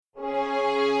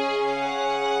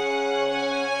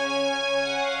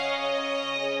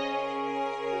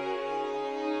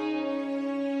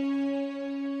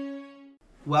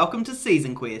welcome to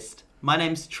Season Quest. My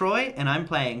name's Troy, and I'm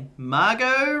playing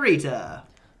Margarita.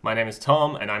 My name is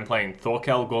Tom, and I'm playing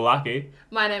Thorkel Gorlaki.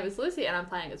 My name is Lucy, and I'm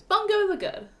playing as Bungo the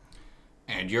Good.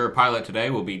 And your pilot today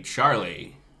will be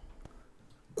Charlie.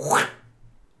 I'm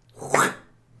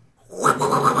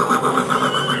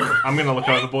going to look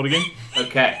overboard again.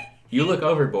 Okay, you look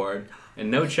overboard, and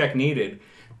no check needed.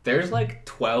 There's like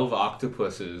 12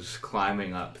 octopuses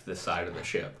climbing up the side of the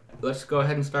ship. Let's go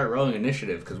ahead and start rolling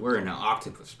initiative, because we're in an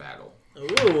octopus battle.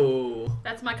 Ooh.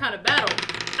 That's my kind of battle.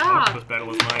 Octopus Battle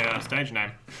is my stage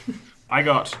name. I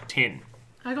got 10.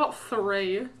 I got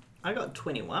 3. I got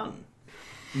 21.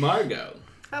 Margot,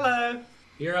 Hello.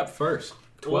 you're up first.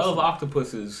 12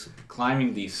 octopuses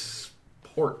climbing the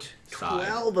port side.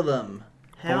 12 of them.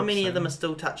 How Port many of side. them are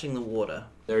still touching the water?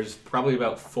 There's probably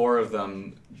about 4 of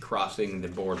them crossing the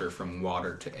border from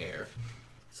water to air.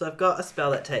 So I've got a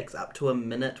spell that takes up to a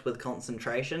minute with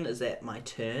concentration. Is that my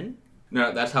turn?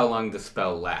 No, that's how long the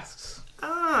spell lasts.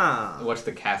 Ah. What's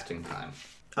the casting time?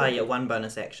 Oh yeah, one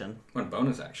bonus action. One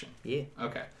bonus action. Yeah.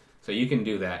 Okay. So you can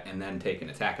do that and then take an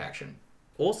attack action.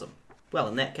 Awesome. Well,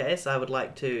 in that case, I would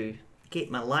like to get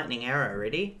my lightning arrow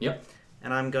ready. Yep.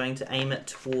 And I'm going to aim it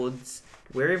towards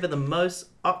wherever the most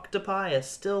octopi are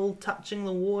still touching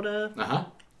the water. Uh-huh.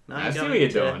 And I I'm see going what you're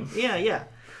to- doing. Yeah.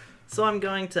 So I'm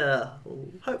going to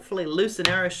hopefully loose an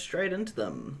arrow straight into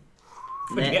them.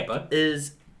 What'd you get, bud?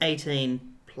 Is 18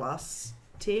 plus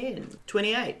 10.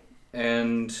 28.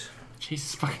 And...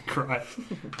 Jesus fucking Christ.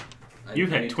 I You've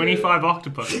need had to- 25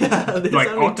 octopus. There's Like,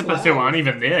 only octopus who 12. aren't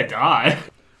even there die.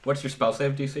 What's your spell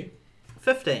save DC?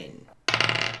 15.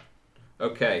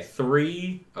 Okay,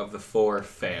 3 of the 4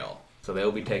 fail. So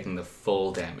they'll be taking the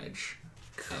full damage.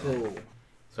 Cool.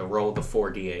 So roll the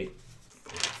 4d8.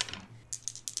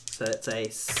 So it's a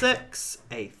 6,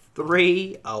 a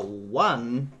 3, a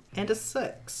 1, and a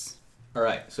 6.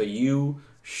 Alright, so you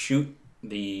shoot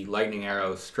the lightning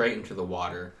arrow straight into the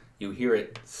water. You hear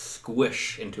it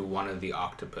squish into one of the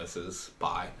octopus's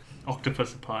pie.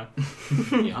 Octopus pie.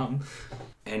 Yum.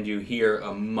 And you hear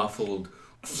a muffled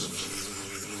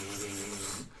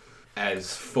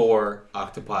as 4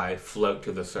 octopi float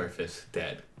to the surface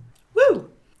dead.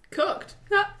 Woo! Cooked.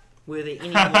 Were there any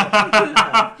more?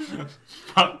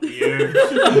 Fuck you.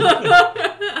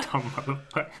 Dumb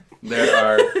motherfucker. There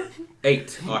are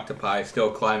 8 octopi still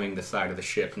climbing the side of the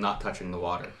ship, not touching the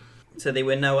water. So there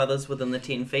were no others within the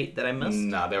 10 feet that I missed?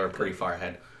 Nah, they were pretty far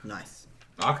ahead. Nice.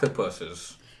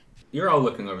 Octopuses. You're all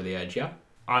looking over the edge, yeah?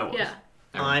 I was. Yeah.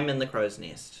 I'm in the crow's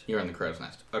nest. You're in the crow's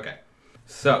nest. Okay.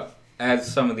 So, as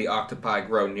some of the octopi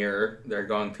grow nearer, they're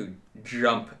going to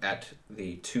jump at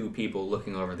the 2 people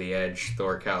looking over the edge,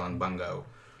 Thorkel and Bungo.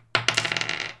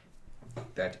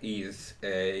 That is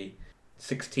a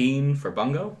 16 for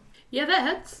Bungo. Yeah,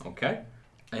 that hits. Okay.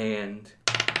 And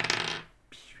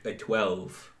a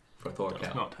 12 for Does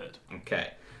Thorkel. not hit.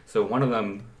 Okay. So one of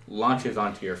them launches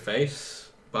onto your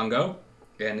face, Bungo,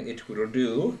 and it will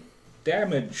do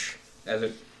damage as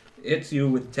it hits you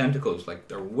with tentacles like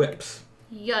they're whips.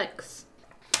 Yikes.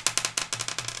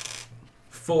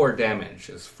 4 damage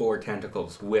as 4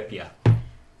 tentacles whip ya.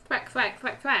 Thwack, thwack,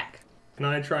 thwack, thwack. Can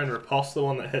I try and repulse the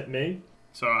one that hit me?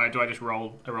 So I just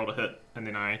roll? I rolled a hit, and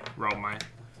then I roll my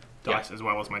dice as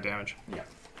well as my damage. Yeah.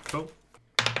 Cool.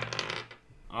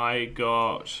 I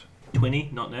got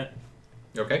 20, not net.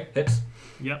 Okay, hits.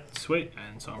 Yep, sweet.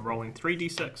 And so I'm rolling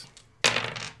 3d6.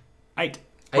 8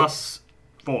 plus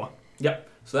 4. Yep.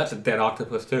 So that's a dead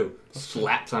octopus too.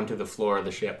 Slaps onto the floor of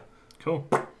the ship. Cool.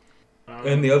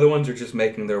 And the other ones are just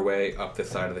making their way up the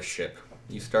side of the ship.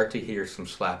 You start to hear some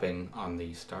slapping on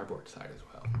the starboard side as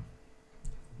well.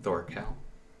 Thorkel.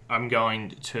 I'm going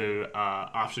to,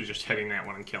 after just hitting that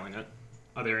one and killing it,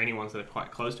 are there any ones that are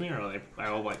quite close to me, or are they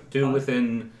all like... Do far?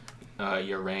 within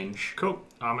your range. Cool.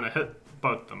 I'm going to hit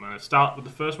both of them. I'm going to start with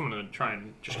the first one. I'm going to try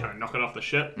and just kind of knock it off the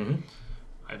ship. Mm-hmm.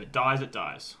 If it dies, it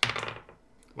dies.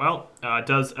 Well,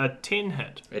 does a 10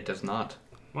 hit? It does not.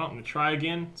 Well, I'm going to try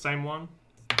again. Same one.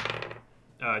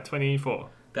 24.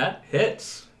 That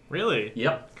hits. Really?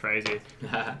 Yep. Crazy.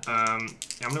 I'm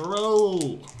going to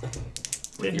roll.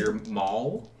 With your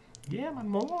maul. Yeah, my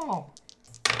maul.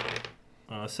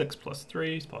 6 plus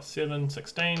 3 plus 7,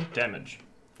 16. Damage.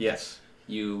 Yes.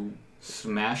 You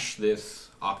smash this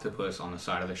octopus on the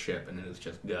side of the ship and it is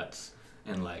just guts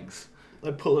and legs.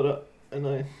 I pull it up and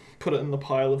I put it in the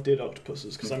pile of dead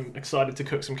octopuses because I'm excited to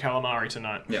cook some calamari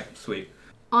tonight. Yeah, sweet.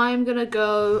 I'm gonna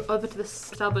go over to the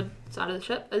starboard side of the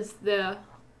ship. Is there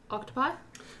octopi?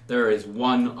 There is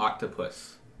 1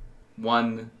 octopus.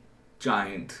 1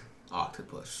 giant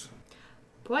octopus.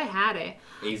 Boy, howdy.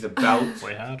 He's about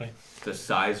Boy, howdy. the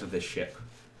size of the ship.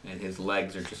 and his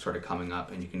legs are just sort of coming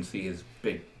up, and you can see his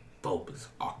big bulbous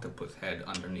octopus head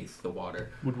underneath the water.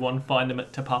 Would one find him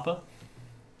at Te Papa?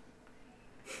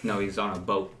 No, he's on a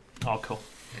boat. Oh, cool.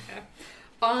 Okay.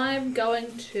 I'm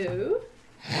going to.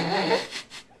 I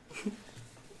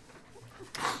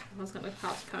was going to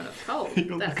cast Cone of Cold.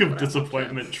 Your That's look of what I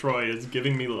disappointment, Troy, is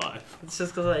giving me life. It's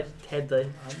just because I had the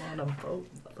I'm on a boat.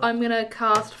 I'm going to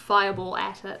cast Fireball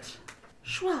at it.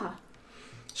 Shwa.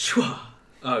 Shwa!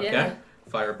 Okay. Yeah.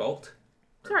 Firebolt.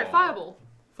 Sorry, Ball. Fireball.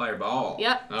 Fireball.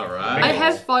 Yep. Alright. I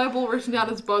have Fireball written down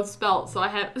as both spells, so I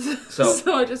have. So-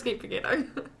 so I just keep forgetting.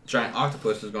 Giant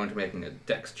octopus is going to be making a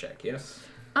dex check, yes?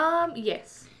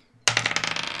 Yes.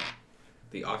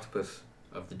 The octopus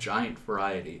of the giant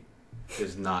variety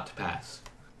does not pass.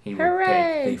 He will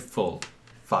Hooray! take the full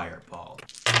fireball.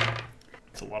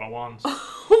 It's a lot of wands.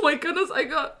 Oh my goodness, I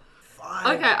got.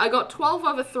 Fire. Okay, I got 12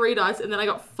 over 3 dice, and then I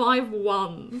got 5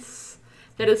 ones.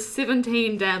 That is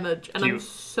 17 damage, and I'm Cute.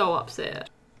 so upset.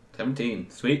 17.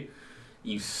 Sweet.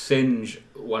 You singe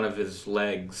one of his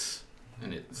legs,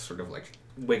 and it sort of like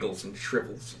wiggles and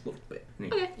shrivels a little bit.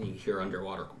 And Okay. you hear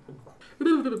underwater.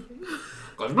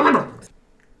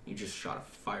 You just shot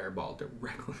a fireball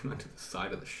directly onto the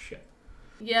side of the ship.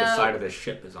 The side Yeah, of the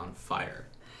ship is on fire.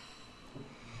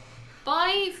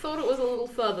 I thought it was a little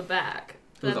further back.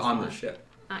 It was That's on the fine. ship.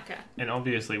 Okay. And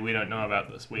obviously, we don't know about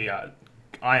this.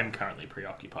 I am currently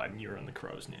preoccupied, and you're in the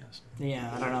crow's nest.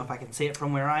 Yeah, I don't know if I can see it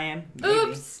from where I am. Maybe.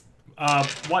 Oops!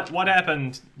 What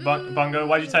happened, Bungo?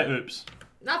 Why'd you say oops?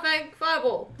 Nothing.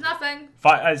 Fireball. Nothing.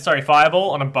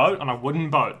 Fireball on a boat, on a wooden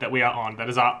boat that we are on. That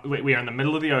is we are in the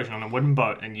middle of the ocean on a wooden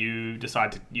boat, and you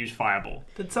decide to use fireball.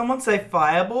 Did someone say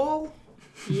fireball?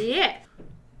 Yeah.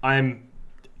 I'm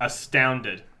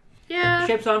astounded. Yeah.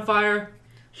 Ship's on fire.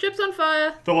 Ship's on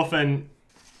fire. Thorfinn,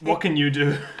 what can you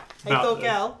do Hey, about this?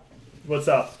 Thorgal, What's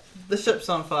up? the ship's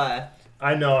on fire.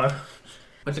 I know.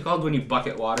 What's it called when you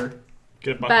bucket water?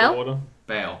 Get a bucket Bail? of water.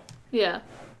 Bail. Yeah.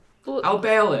 Well, I'll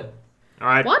bail it. All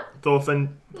right. What?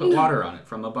 Thorfinn. Put water on it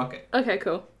from a bucket. Okay,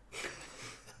 cool.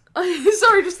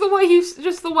 Sorry, just the way you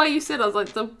said, it, I was like,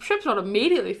 the ship's not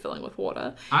immediately filling with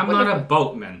water. I'm What not the a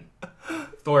boatman.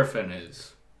 Thorfinn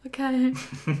is. Okay,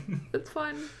 it's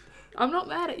fine. I'm not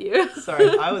mad at you.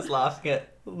 Sorry, I was laughing at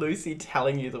Lucy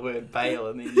telling you the word bail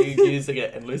and then you using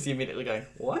it and Lucy immediately going,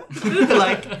 what?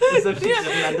 Like, as if she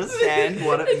didn't understand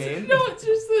what it meant. No, it's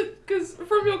just that because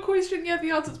from your question, yeah,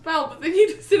 the answer's bail, but then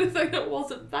you just said a thing that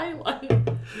wasn't bailing.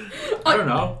 I don't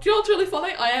know. Do you know what's really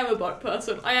funny? I am a boat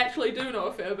person. I actually do know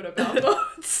a fair bit about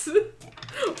boats.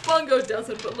 Bungo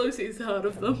doesn't, but Lucy's heard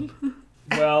of them.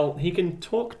 Well, he can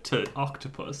talk to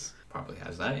octopus. Probably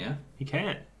has that, yeah. He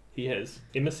can. He has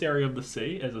emissary of the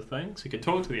sea as a thing, so he can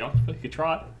talk to the octopus. He could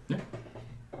try it. Yeah.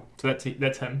 So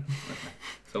that's him.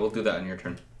 So we'll do that on your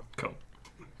turn. Cool.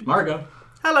 Margo.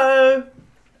 Hello.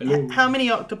 Hello. How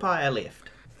many octopi are left?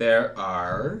 There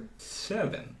are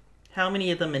 7. How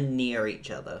many of them are near each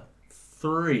other?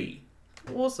 3.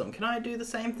 Awesome. Can I do the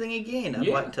same thing again? I'd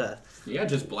Yeah. like to. Yeah,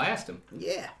 just blast him.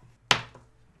 Yeah.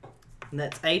 And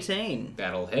that's 18.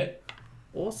 That'll hit.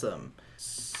 Awesome.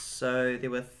 So there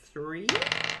were 3.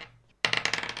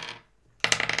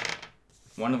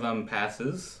 One of them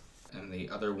passes, and the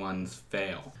other ones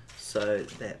fail. So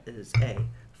that is a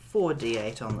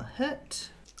 4d8 on the hit.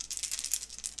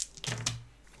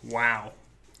 Wow.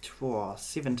 For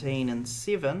 17 and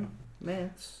 7.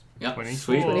 Maths. Yep, 24.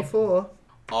 sweet. 24.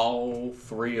 All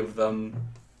 3 of them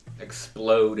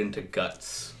explode into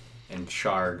guts and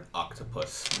charred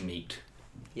octopus meat.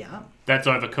 Yeah. That's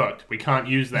overcooked. We can't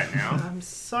use that now. I'm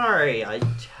sorry. Was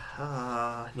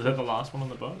that the last one on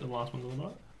the boat? The last one on the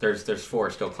boat? There's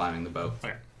 4 still climbing the boat.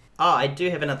 Okay. Oh, I do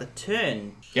have another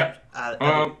turn. Yep.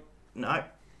 No,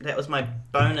 that was my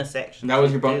bonus action. That was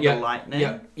to your bonus. do Yeah. The lightning.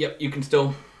 Yep. You can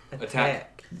still attack. Attack.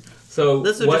 So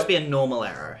This would what, just be a normal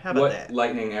arrow. How about what that?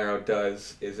 lightning arrow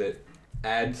does is it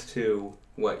adds to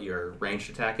what your ranged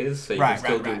attack is, so you Right, can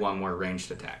still right, do right. one more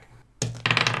ranged attack.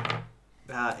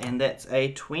 And that's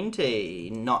a 20,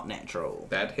 not natural.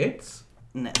 That hits,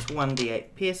 And that's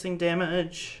 1d8 piercing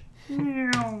damage.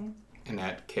 Meow. and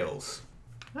that kills.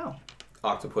 Oh.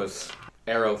 Octopus,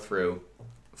 arrow through,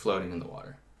 floating in the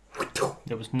water.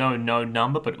 There was no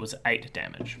number, but it was 8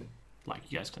 damage. Like,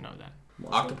 you guys to know that.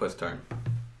 Octopus turn.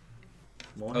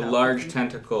 More A health. large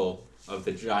tentacle of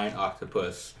the giant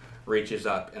octopus reaches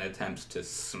up and attempts to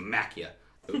smack you.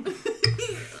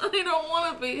 I don't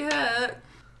want to be hit.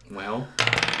 Well,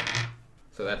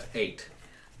 so that's 8.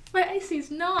 My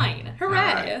AC's 9. Hooray!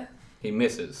 Alright. He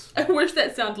misses. I wish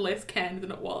that sounded less canned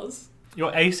than it was.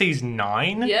 Your AC's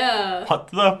 9? Yeah. What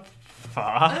the I don't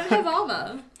fuck? have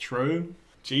armor. True.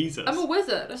 Jesus. I'm a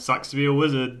wizard. Sucks to be a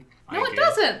wizard. No, it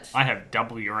guess. doesn't. I have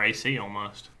double your AC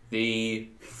almost. The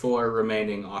 4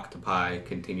 remaining octopi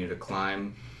continue to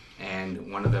climb,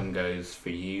 and one of them goes for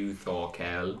you,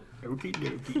 Thorkel. Okie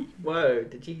dokie. Whoa,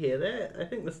 did you hear that? I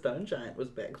think the stone giant was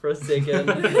back for a second.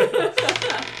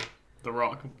 The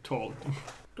rock tall.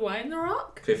 Dwayne the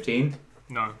Rock? 15?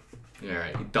 No.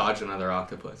 Alright, you dodge another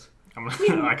octopus.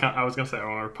 I can't. I was gonna say I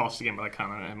want to riposte again, but I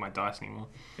can't. I don't have my dice anymore.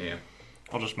 Yeah.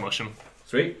 I'll just mush him.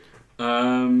 Sweet.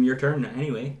 Your turn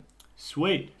anyway.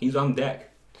 Sweet. He's on deck.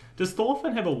 Does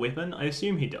Thorfinn have a weapon? I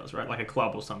assume he does, right? Like a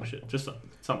club or some shit. Just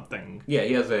something. Yeah,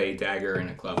 he has a dagger and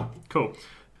a club. Cool.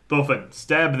 Thorfinn,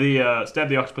 stab the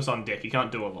octopus on deck. You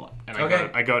can't do a lot. And Okay.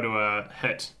 I go to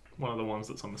hit one of the ones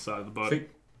that's on the side of the boat. Sweet.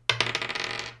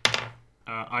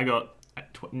 I got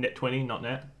net 20, not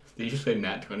net. Did you just say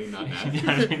nat 20, not nat?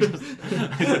 Yeah,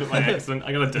 I said it by accident.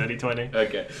 I got a dirty 20.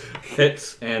 Okay.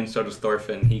 Hits, and so does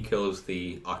Thorfinn. He kills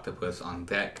the octopus on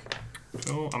deck.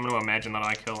 Cool. I'm going to imagine that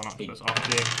I kill an octopus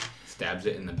off deck. Stabs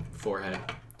it in the forehead.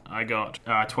 I got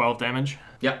 12 damage.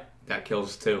 Yep, that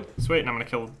kills too. Sweet, and I'm going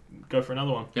to go for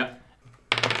another one. Yep.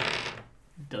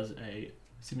 Does a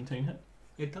 17 hit?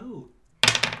 It do.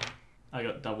 I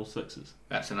got double sixes.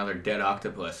 That's another dead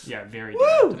octopus. Yeah, very Woo!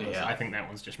 dead octopus. Yeah. I think that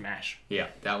one's just mash. Yeah,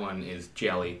 that one is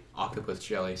jelly. Octopus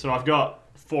jelly. So I've got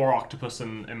 4 octopus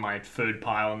in my food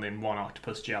pile and then 1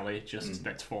 octopus jelly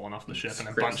that's fallen off the ship and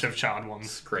a bunch of charred ones.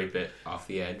 Scrape it off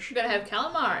the edge. You're gonna have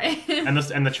calamari.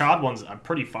 And the charred ones are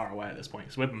pretty far away at this point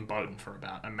because we've been boating for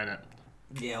about a minute.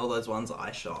 Yeah, all those ones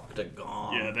I shocked are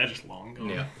gone. Yeah, they're just long gone.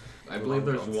 Yeah. I believe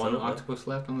there's gone one silver. octopus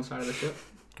left on the side of the ship.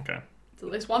 Okay. It's at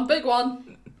least one big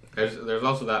one. There's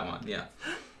also that one, yeah.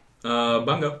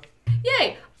 Bungo.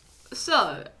 Yay!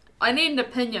 So, I need an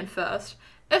opinion first.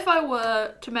 If I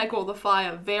were to make all the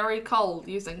fire very cold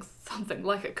using something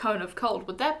like a cone of cold,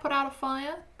 would that put out a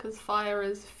fire? Because fire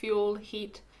is fuel,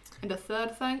 heat, and a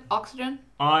third thing, oxygen.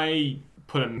 I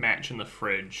put a match in the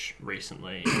fridge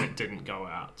recently and it didn't go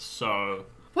out. So,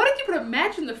 Why did you put a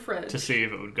match in the fridge? to see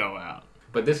if it would go out.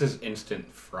 But this is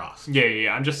instant frost.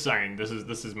 Yeah. I'm just saying this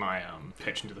is my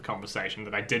pitch into the conversation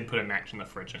that I did put a match in the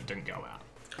fridge and it didn't go out.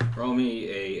 Roll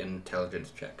me an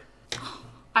intelligence check.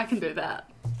 I can do that.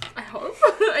 I hope.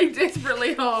 I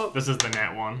desperately hope. This is the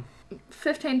nat one.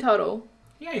 15 total.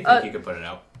 Yeah, you think you can put it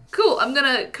out. Cool, I'm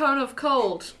gonna cone of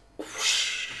cold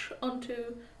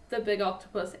onto the big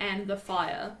octopus and the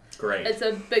fire. Great. It's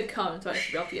a big cone, so I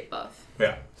should be able to get both.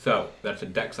 Yeah. So, that's a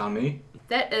dex on me.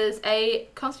 That is a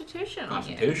constitution. on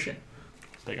you. Constitution.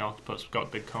 Big octopus got a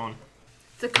big con.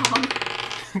 It's a con.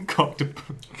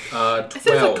 Octopus. I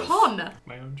said 12. it's a con.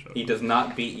 My own show. He does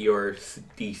not beat your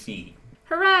DC.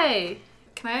 Hooray!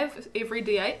 Can I have every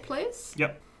D8, please?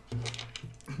 Yep.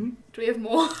 Do we have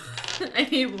more? I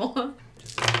need more.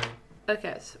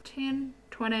 Okay, so 10,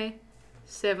 20,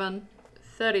 7,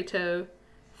 32,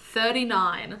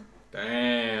 39.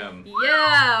 Damn.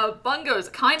 Yeah, Bungo's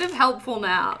kind of helpful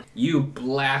now. You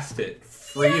blast it,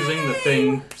 freezing the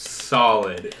thing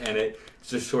solid, and it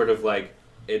just sort of like,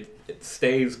 it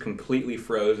stays completely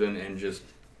frozen and just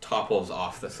topples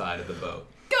off the side of the boat.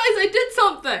 Guys, I did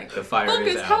something! The fire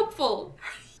Bungo's is out. helpful.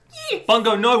 Yes!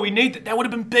 Bungo, no, we need that. That would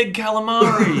have been big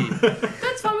calamari.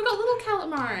 That's fine, we got little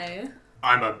calamari.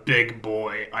 I'm a big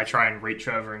boy. I try and reach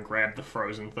over and grab the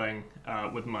frozen thing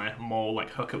with my maul, like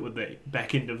hook it with the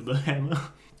back end of the hammer.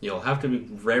 You'll have to be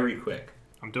very quick.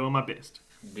 I'm doing my best.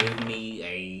 Give me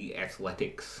a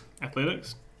athletics.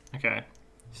 Athletics? Okay.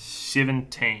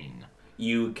 17.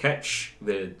 You catch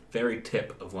the very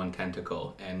tip of one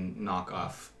tentacle and knock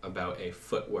off about a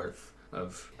foot worth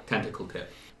of tentacle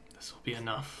tip. This will be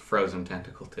enough. Frozen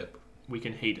tentacle tip. We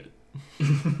can heat it.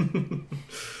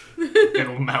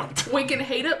 It'll melt. We can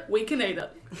hate it, we can eat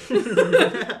it.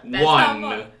 how One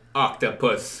much.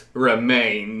 octopus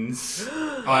remains.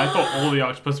 Oh, I thought all the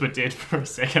octopus were dead for a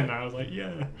second. I was like,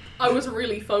 yeah. I was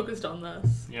really focused on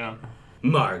this. Yeah.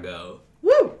 Margot.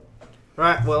 Woo!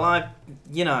 Right, well,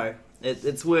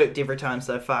 it's worked every time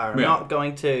so far. I'm Yeah. not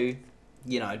going to,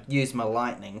 use my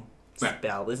lightning Yeah.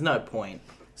 spell. There's no point.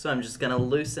 So I'm just going to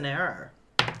loose an arrow.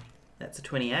 That's a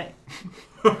 28.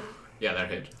 Yeah, that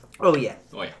hit. Oh, yeah.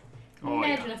 Oh, yeah. Oh,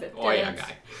 Imagine yeah. if it did. Oh, yeah,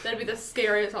 guy. That'd be the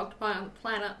scariest octopi on the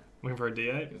planet. Looking for a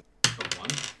D8? A one.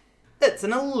 It's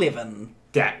an 11.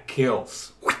 That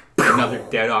kills. Another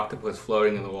dead octopus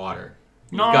floating in the water.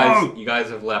 No! You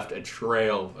guys have left a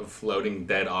trail of floating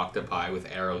dead octopi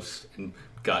with arrows and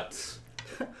guts.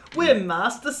 We're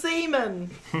master seamen.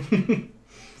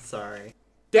 Sorry.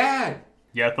 Dad!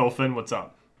 Yeah, Thorfinn, what's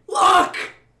up? Look!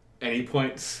 And he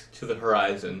points to the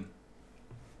horizon.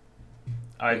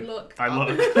 look. I look.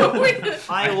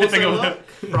 I think also it was- look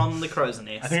from the crow's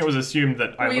nest. I think it was assumed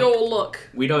that I We looked. all look.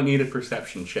 We don't need a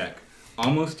perception check.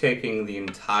 Almost taking the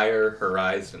entire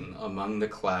horizon among the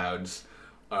clouds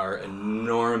are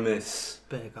enormous.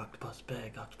 Big octopus,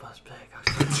 big octopus, big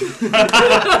octopus.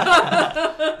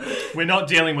 We're not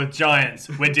dealing with giants.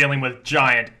 We're dealing with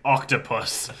giant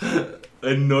octopus.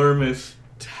 Enormous,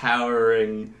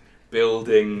 towering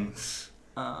buildings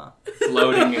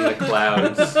floating in the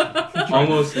clouds,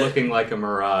 almost looking like a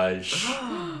mirage.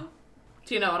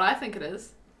 Do you know what I think it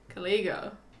is?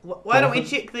 Caligo. Why don't we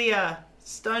check the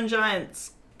stone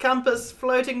giant's compass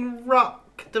floating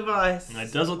rock device? And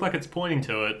it does look like it's pointing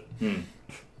to it.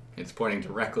 It's pointing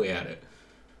directly at it.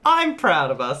 I'm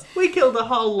proud of us. We killed a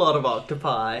whole lot of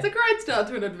octopi. It's a great start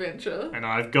to an adventure. And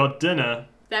I've got dinner.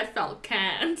 That felt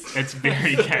canned. It's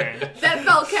very canned. That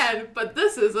felt canned, but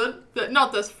this isn't.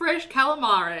 Not this fresh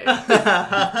calamari.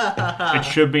 It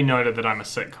should be noted that I'm a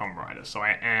sitcom writer, so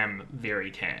I am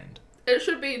very canned. It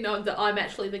should be known that I'm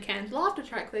actually the canned laughter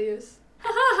track they use. Ha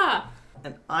ha ha!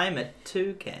 And I'm a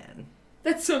toucan.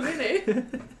 That's so many.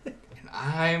 And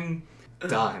I'm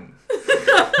done.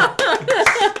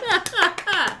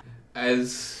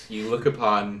 As you look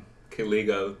upon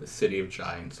Caligo, the city of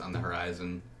giants on the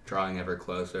horizon, drawing ever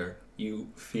closer, you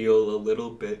feel a little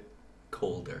bit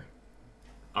colder.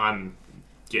 I'm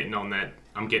getting on that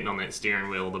steering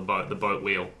wheel, the boat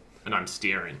wheel, and I'm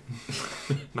steering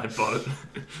my boat.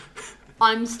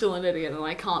 I'm still an idiot and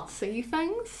I can't see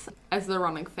things as the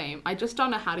running theme. I just don't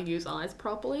know how to use eyes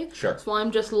properly. Sure. So I'm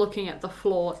just looking at the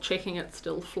floor, checking it's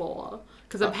still floor.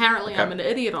 Because apparently okay. I'm an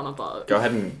idiot on a boat. Go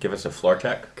ahead and give us a floor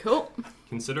check. Cool.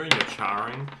 Considering you're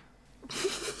charring,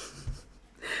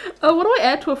 Oh, what do I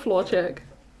add to a floor check?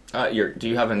 Do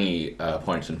you have any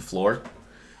points in floor?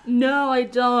 No, I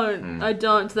don't. I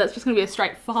don't. So that's just going to be a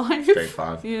straight 5. Straight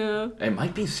 5. Yeah. It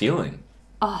might be ceiling.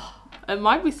 It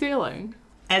might be ceiling.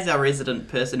 As our resident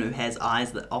person who has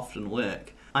eyes that often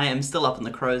work, I am still up in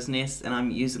the crow's nest and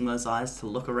I'm using those eyes to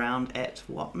look around at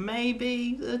what may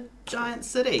be a giant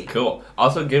city. Cool.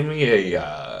 Also, give me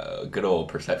a good old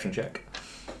perception check.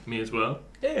 me as well.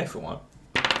 Yeah, if you want.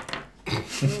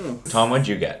 Tom, what'd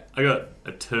you get? I got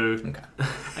a 2. Okay.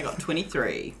 I got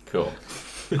 23. Cool.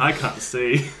 I can't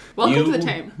see. Welcome You- to the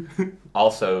team.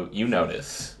 Also, you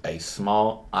notice a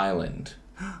small island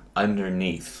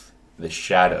underneath the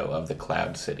shadow of the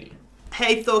Cloud City.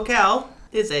 Hey Thorkel,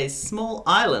 there's a small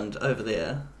island over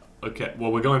there. Okay,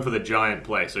 well, we're going for the giant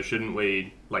place, so shouldn't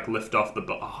we, lift off the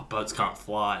boat? Oh, boats can't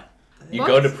fly. You What?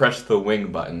 go to press the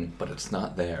wing button, but it's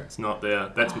not there. It's not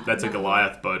there. That's a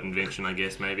Goliath boat invention, I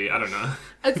guess, maybe. I don't know.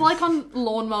 It's like on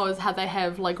lawnmowers how they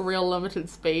have real limited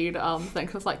speed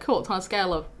things. It's cool. It's on a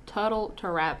scale of turtle to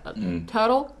rabbit.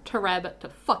 Turtle to rabbit to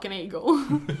fucking eagle.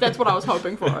 That's what I was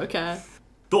hoping for, okay?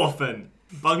 Thorfinn!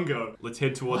 Bungo! Let's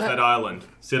head towards that island.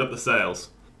 Set up the sails.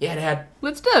 Yeah, Dad.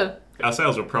 Let's do. Our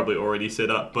sails were probably already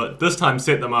set up, but this time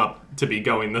set them up to be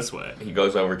going this way. He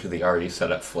goes over to the already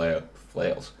set up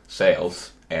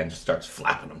sails, and starts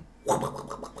flapping them.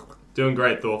 Doing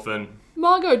great, Thorfinn.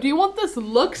 Margot, do you want this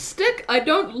look stick? I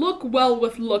don't look well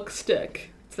with look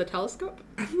stick. It's the telescope.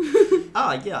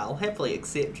 Ah, yeah, I'll happily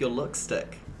accept your look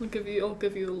stick. I'll give you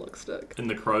the look stick. In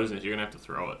the crow's nest, you're gonna have to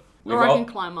throw it. We've Or I al- can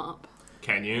climb up.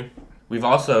 Can you? We've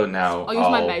also now. I'll use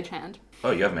my mage hand.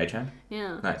 Oh, you have mage hand?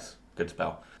 Yeah. Nice. Good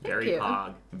spell. Very you.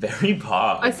 hard. Very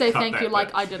pog. I say Cut thank that you like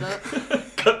bit. I did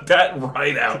it. Cut that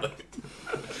right out.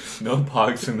 No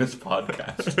pogs in this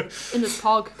podcast. In this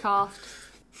podcast.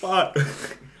 Fuck.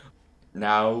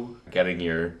 Now, getting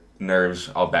your nerves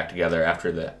all back together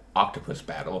after the octopus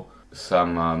battle,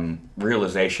 some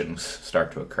realizations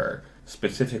start to occur.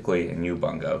 Specifically in you,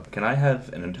 Bungo. Can I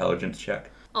have an intelligence check?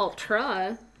 I'll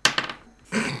try.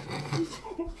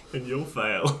 And you'll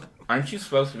fail. Aren't you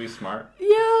supposed to be smart?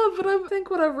 Yeah, but I think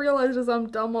what I've realized is I'm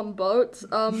dumb on boats.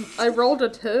 I rolled a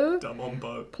 2 Dumb on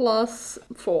boat. plus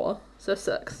 4, so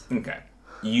 6. Okay.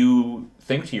 You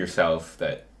think to yourself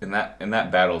that in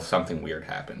that battle something weird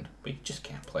happened, but you just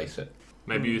can't place it.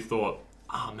 Maybe you thought,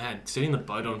 oh man, setting the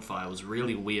boat on fire was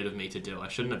really weird of me to do. I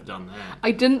shouldn't have done that.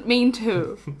 I didn't mean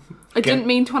to. I didn't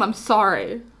mean to, and I'm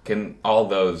sorry. Can all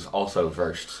those also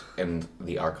versed in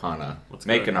the Arcana Let's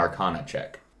make go. an Arcana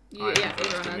check? I am Yeah,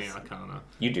 versed you're in the honest. Arcana.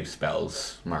 You do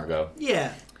spells, Margot.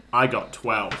 Yeah, I got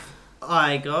 12.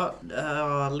 I got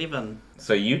 11.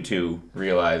 So you two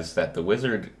realize that the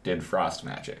wizard did frost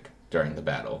magic during the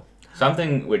battle.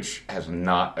 Something which has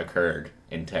not occurred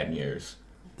in 10 years.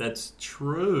 That's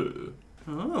true.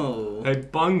 Oh. Hey,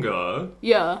 Bungo,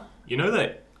 Yeah. you know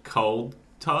that cold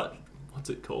touch? What's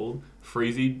it called?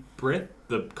 Freezy breath?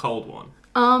 The cold one.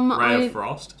 Ray I of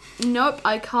Frost? nope.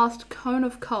 I cast Cone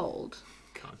of Cold.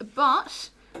 But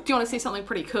do you want to see something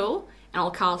pretty cool? And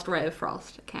I'll cast Ray of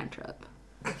Frost, a cantrip.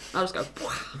 I'll just go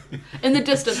in the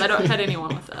distance. I don't hit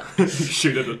anyone with it.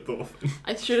 Shoot it at Thorfinn.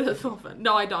 I shoot it at Thorfinn.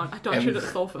 No, I don't. I don't shoot it at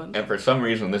Thorfinn. And for some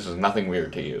reason, this is nothing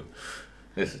weird to you.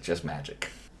 This is just magic.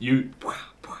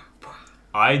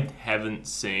 I haven't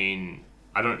seen...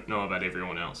 I don't know about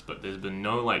everyone else, but there's been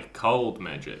no, like, cold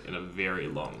magic in a very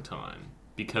long time.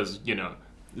 Because, you know,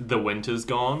 the winter's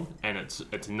gone, and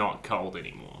it's not cold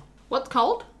anymore. What's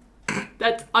cold?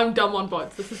 I'm dumb on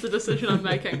both. This is the decision I'm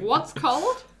making. What's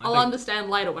cold? I'll understand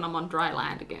later when I'm on dry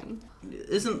land again.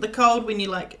 Isn't the cold when you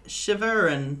like shiver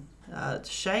and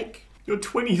shake? You're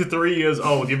 23 years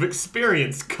old. You've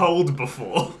experienced cold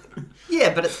before.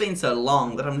 Yeah, but it's been so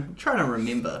long that I'm trying to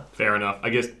remember. Fair enough. I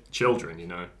guess children, you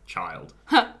know, child.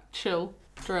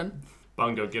 Children.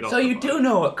 Bungo, get off So the you boat. do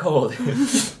know what cold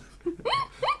is.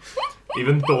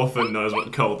 Even Thorfinn knows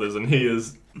what cold is, and he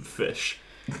is fish.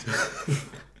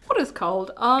 What is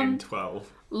cold? In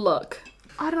 12. Look,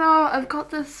 I don't know. I've got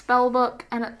this spell book,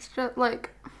 and it's just like,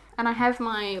 and I have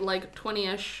my like 20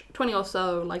 or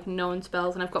so like known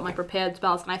spells, and I've got my prepared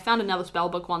spells. And I found another spell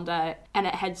book one day, and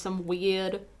it had some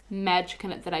weird magic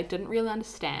in it that I didn't really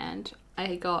understand.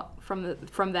 I got from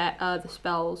that the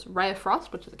spells Ray of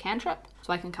Frost, which is a cantrip,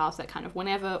 so I can cast that kind of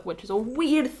whenever, which is a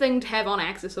weird thing to have on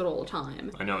access at all the time.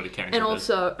 I know what a cantrip And is.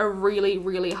 also a really,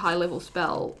 really high level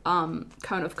spell,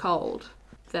 Cone of Cold,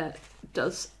 that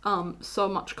does so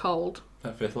much cold.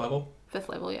 At 5th level? 5th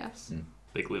level, yes.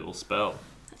 Big little spell.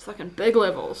 It's fucking big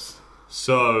levels.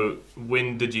 So,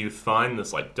 when did you find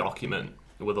this, like, document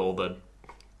with all the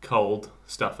cold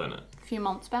stuff in it? A few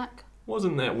months back.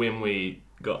 Wasn't that when we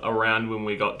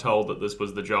got told that this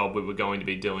was the job we were going to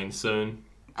be doing soon?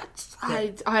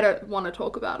 I don't want to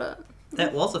talk about it.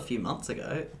 That was a few months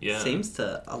ago. Yeah. Seems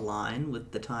to align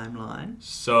with the timeline.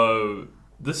 So,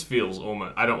 this feels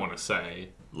almost... I don't want to say,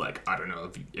 like, I don't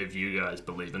know if you guys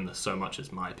believe in this so much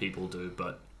as my people do,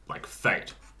 but, like,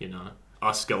 fate, you know?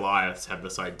 Us Goliaths have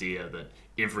this idea that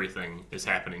everything is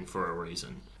happening for a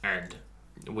reason, and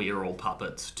we are all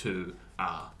puppets to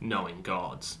knowing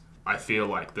gods. I feel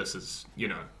like this is, you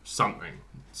know, something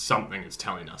is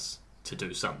telling us to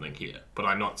do something here, but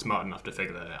I'm not smart enough to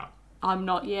figure that out. I'm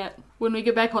not yet. When we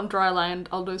get back on dry land,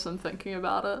 I'll do some thinking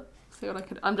about it. See what I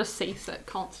can. I'm just seasick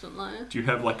constantly. Do you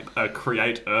have, like, a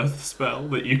create earth spell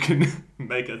that you can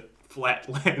make a flat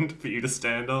land for you to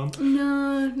stand on?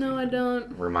 No, I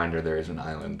don't. Reminder, there is an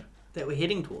island. That we're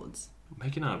heading towards.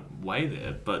 Making our way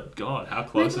there, but God, how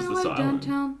close is this island?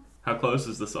 Downtown. How close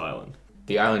is this island?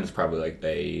 The island is probably like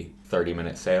a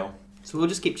 30-minute sail. So we'll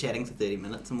just keep chatting for 30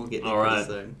 minutes and we'll get there Alright.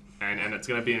 pretty soon. And it's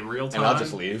going to be in real time. And I'll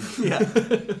just leave. Yeah.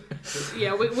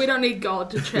 Yeah, we don't need God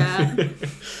to chat.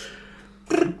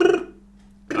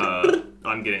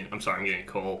 I'm getting a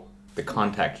call. The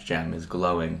contact gem is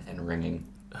glowing and ringing.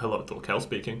 Hello, Thorkel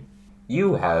speaking.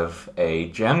 You have a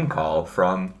gem call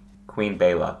from Queen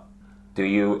Bela. Do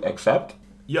you accept?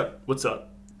 Yep, what's up?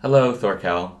 Hello,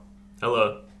 Thorkel.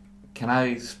 Hello. Can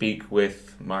I speak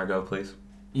with Margot, please?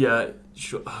 Yeah,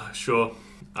 sure.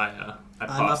 I I'm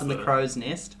pass up in the crow's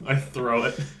nest. I throw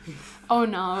it. Oh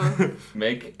no.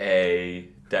 Make a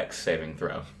dex saving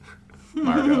throw,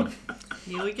 Margot.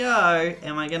 Here we go.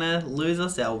 Am I gonna lose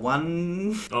us our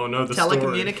one Oh no, the story.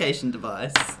 telecommunication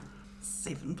device?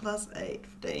 7 plus 8,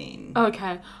 15.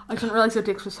 Okay, I didn't realize your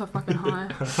dex was so fucking high.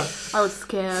 I was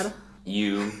scared.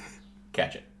 You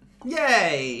catch it.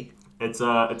 Yay! It's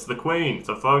the Queen. It's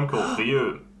a phone call for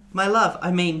you. My love,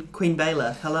 I mean Queen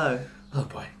Bela. Hello. Oh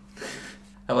boy.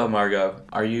 Hello, Margot.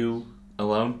 Are you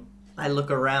alone? I look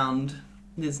around.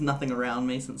 There's nothing around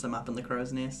me since I'm up in the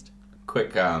crow's nest.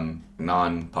 Quick,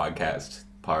 non-podcast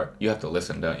part. You have to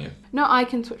listen, don't you? No, I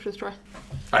can switch with Troy.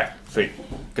 Alright, sweet.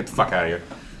 Get the fuck out of here.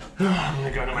 I'm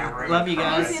gonna go to my room. Love you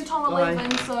guys. Lucy and Tom are Bye.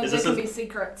 leaving, so Is there this can a- be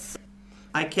secrets.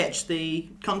 I catch the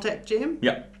contact gem,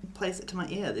 Yep. place it to my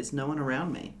ear. There's no one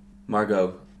around me.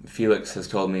 Margot, Felix has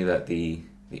told me that the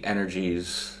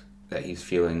energies that he's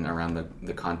feeling around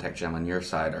the contact gem on your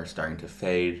side are starting to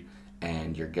fade,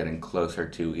 and you're getting closer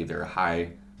to either a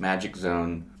high magic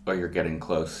zone or you're getting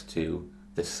close to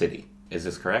the city. Is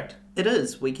this correct? It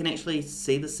is. We can actually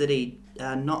see the city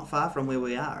not far from where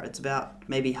we are. It's about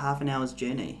maybe half an hour's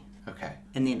journey, Okay.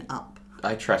 and then up.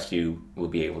 I trust you will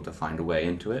be able to find a way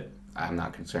into it. I'm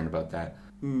not concerned about that.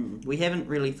 We haven't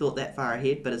really thought that far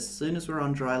ahead, but as soon as we're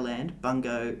on dry land,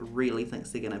 Bungo really thinks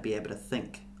they're going to be able to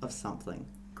think of something.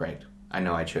 Great. I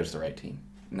know I chose the right team.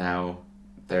 Now,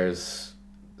 there's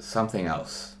something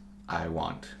else I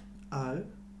want. Oh?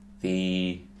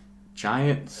 The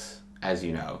giants, as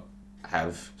you know,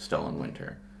 have stolen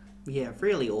winter. Yeah,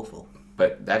 really awful.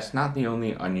 But that's not the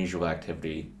only unusual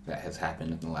activity that has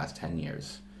happened in the last 10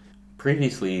 years.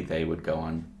 Previously, they would go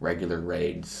on regular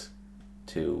raids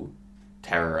to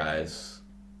terrorize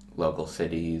local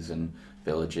cities and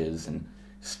villages and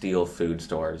steal food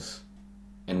stores.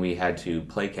 And we had to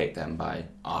placate them by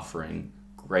offering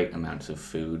great amounts of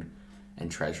food and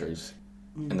treasures.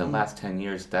 In the last 10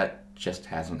 years, that just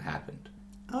hasn't happened.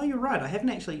 Oh, you're right. I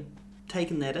haven't actually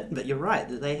taken that in, but you're right,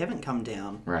 that they haven't come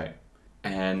down. Right.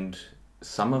 And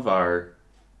some of our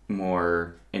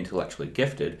more intellectually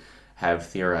gifted have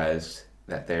theorized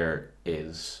that there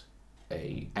is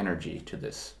a energy to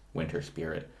this winter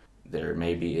spirit. There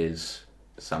maybe is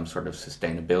some sort of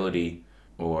sustainability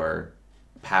or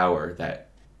power that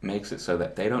makes it so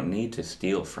that they don't need to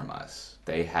steal from us.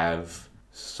 They have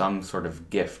some sort of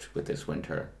gift with this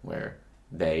winter where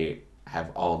they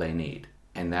have all they need.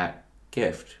 And that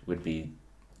gift would be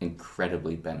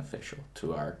incredibly beneficial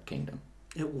to our kingdom.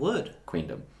 It would.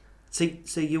 Queendom.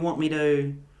 So you want me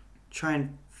to try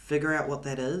and figure out what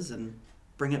that is and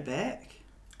bring it back?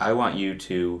 I want you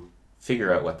to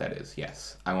figure out what that is,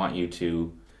 yes. I want you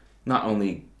to not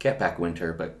only get back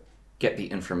winter, but get the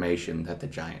information that the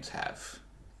giants have.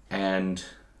 And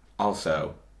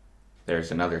also,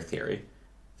 there's another theory.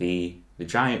 The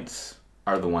giants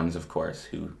are the ones, of course,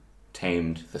 who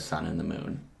tamed the sun and the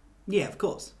moon. Yeah, of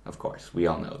course. Of course, we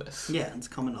all know this. Yeah, it's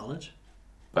common knowledge.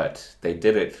 But they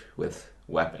did it with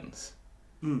weapons.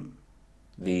 Mm.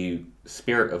 The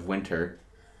spirit of winter,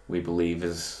 we believe,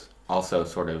 is also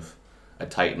sort of a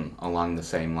titan along the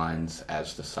same lines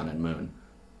as the sun and moon.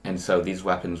 And so these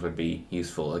weapons would be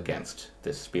useful against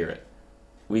this spirit.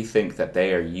 We think that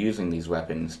they are using these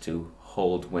weapons to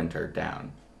hold winter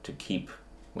down, to keep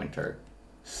winter.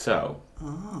 So,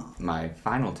 my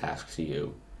final task to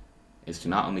you is to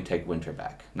not only take winter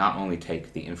back, not only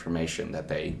take the information that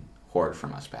they hoard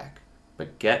from us back,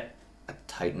 but get a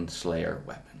Titan Slayer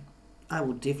weapon. I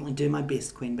will definitely do my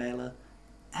best, Queen Baylor.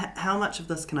 How much of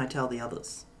this can I tell the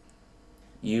others?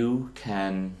 You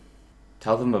can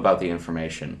tell them about the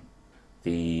information.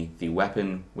 The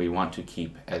weapon we want to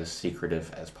keep as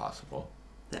secretive as possible.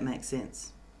 That makes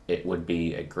sense. It would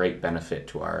be a great benefit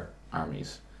to our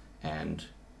armies. And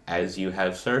as you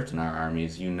have served in our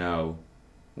armies, you know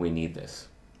we need this.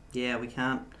 Yeah, we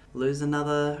can't lose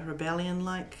another rebellion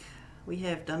like we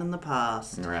have done in the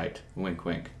past. Right. Wink,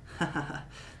 wink.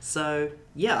 So,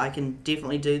 yeah, I can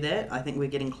definitely do that. I think we're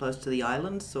getting close to the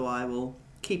island, so I will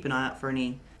keep an eye out for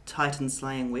any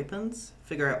Titan-slaying weapons,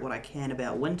 figure out what I can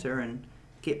about winter, and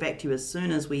get back to you as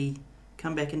soon as we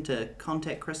come back into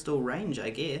Contact Crystal range, I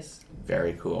guess.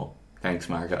 Very cool. Thanks,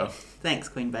 Margot. Thanks,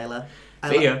 Queen Baylor.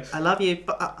 See ya. I love you,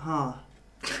 but... I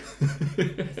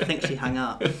think she hung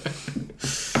up.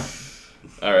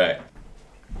 All right.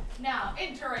 Now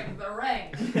entering the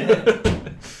ring.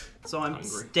 So I'm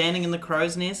Hungry. standing in the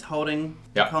crow's nest holding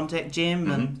the Yep. contact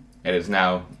gem and... It is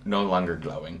now no longer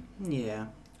glowing. Yeah.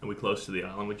 Are we close to the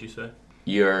island, would you say?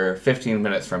 You're 15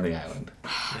 minutes from the island.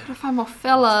 What if I'm a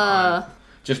fella?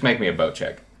 Just make me a boat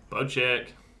check. Boat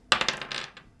check.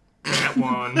 That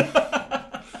one.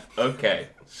 Okay,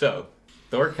 so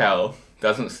Thorkel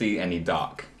doesn't see any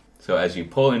dock. So as you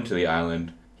pull into the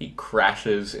island, he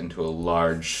crashes into a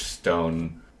large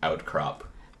stone outcrop.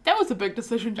 That was a big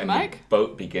decision to And make. the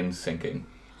boat begins sinking.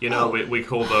 You know, we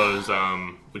call those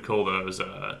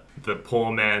the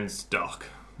poor man's dock.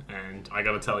 And I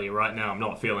gotta tell you right now, I'm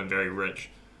not feeling very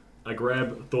rich. I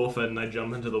grab Thorfinn and I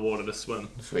jump into the water to swim.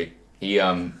 Sweet. He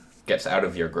gets out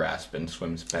of your grasp and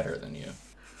swims better than you.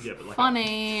 Yeah, but like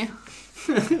Funny.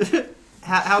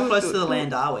 How close to the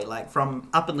land are we? Like, from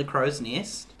up in the crow's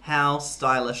nest, how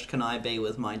stylish can I be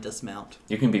with my dismount?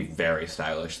 You can be very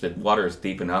stylish. The water is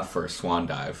deep enough for a swan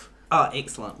dive. Oh,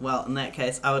 excellent. Well, in that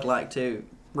case, I would like to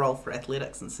roll for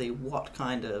athletics and see what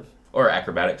kind of... Or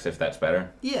acrobatics, if that's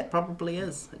better. Yeah, it probably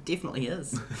is. It definitely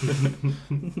is.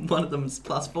 One of them is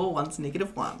 +4, one's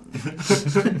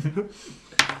 -1.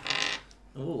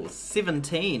 Ooh,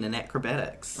 17 in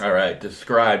acrobatics. All right,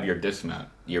 describe your dismount.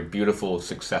 Your beautiful,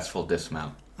 successful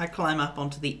dismount. I climb up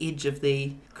onto the edge of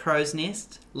the crow's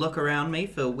nest, look around me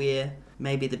for where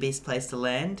may be the best place to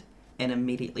land, and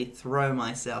immediately throw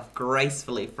myself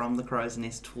gracefully from the crow's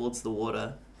nest towards the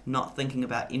water, not thinking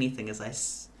about anything as I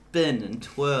spin and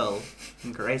twirl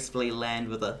and gracefully land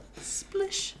with a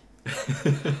splish.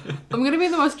 I'm gonna be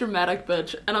the most dramatic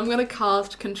bitch, and I'm gonna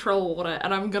cast Control Water,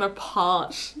 and I'm gonna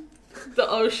part the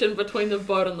ocean between the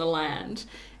boat and the land,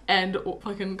 and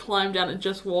fucking climb down and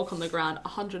just walk on the ground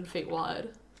 100 feet wide.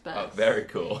 Oh, very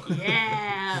cool.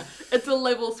 Yeah! It's a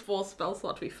level 4 spell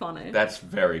slot to be funny. That's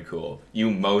very cool.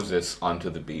 You Moses onto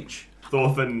the beach.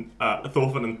 Thorfinn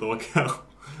and Thorkel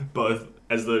both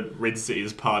as the Red Sea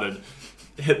is parted,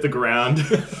 hit the ground.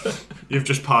 You've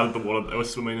just parted the water that they were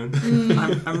swimming in.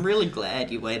 I'm really glad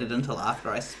you waited until after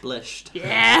I splished.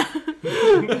 Yeah.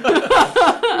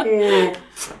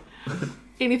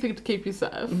 Anything to keep you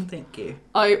safe. Thank you.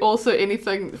 I also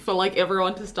anything for like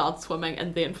everyone to start swimming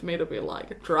and then for me to be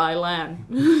like dry land.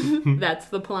 That's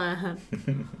the plan.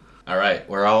 All right,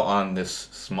 we're all on this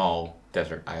small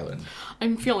desert island.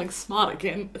 I'm feeling smart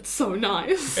again. It's so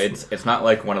nice. It's not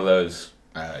like one of those,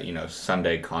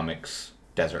 Sunday comics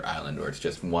desert island where it's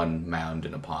just one mound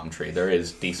and a palm tree. There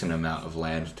is decent amount of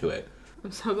land to it.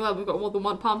 I'm so glad we've got more than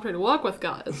one palm tree to work with,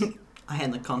 guys. I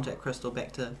hand the contact crystal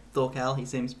back to Thorkel. He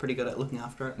seems pretty good at looking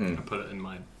after it. I put it in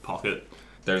my pocket.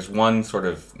 There's one sort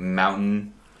of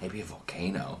mountain, maybe a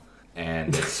volcano,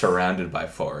 and it's surrounded by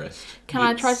forest. Can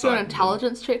I try to do an Exciting.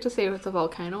 intelligence check to see if it's a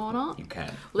volcano or not? You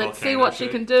can. Let's see Volcano what she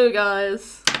check. can do,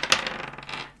 guys.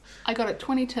 I got a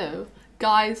 22.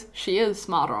 Guys, she is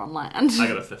smarter on land. I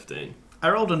got a 15. I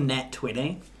rolled a nat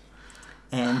 20,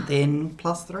 and then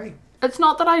 +3. It's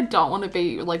not that I don't want to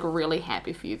be like really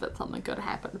happy for you that something good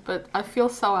happened, but I feel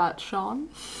so outshone.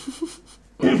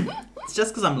 It's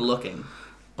just because I'm looking.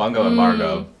 Bungo and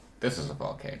Margo, this is a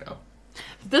volcano.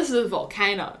 This is a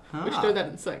volcano. We should Ah. do that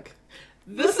in sync.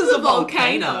 This is a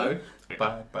volcano.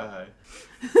 Bye bye.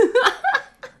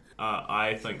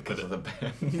 I think Because that of the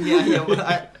band. Yeah.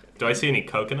 Well, Do I see any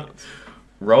coconuts?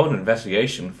 Roll an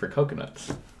investigation for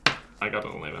coconuts. I got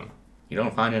an 11. You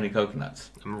don't find any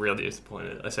coconuts. I'm really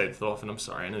disappointed. I say to Thorfinn, I'm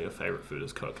sorry. I know your favourite food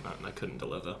is coconut and I couldn't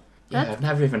deliver. Yeah, That's- I've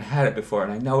never even had it before,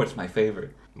 and I know it's my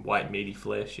favorite. White meaty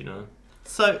flesh, you know.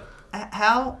 so,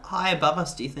 how high above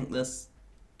us do you think this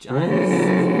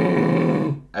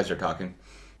giant? As you're talking,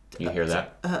 you hear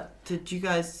that? Did you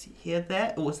guys hear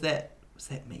that, or was that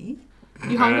me?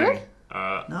 You hungry?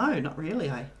 No, not really.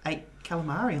 I ate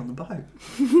calamari on the boat.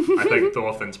 I think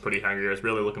Thorfinn's pretty hungry. I was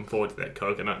really looking forward to that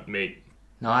coconut meat.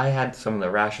 No, I had some of the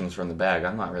rations from the bag.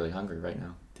 I'm not really hungry right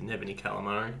now. Didn't have any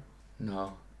calamari.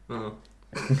 No. Oh.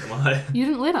 Why? You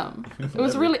didn't let him. It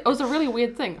was a really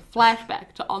weird thing.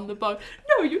 Flashback to on the boat.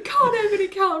 No, you can't have any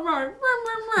calamari.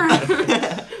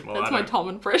 Well, That's I my don't- Tom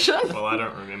impression. Well, I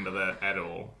don't remember that at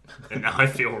all. And now I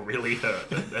feel really hurt.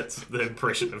 That's the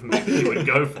impression of me that you would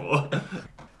go for.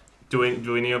 Do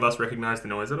any of us recognize the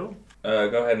noise at all?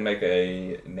 Go ahead and make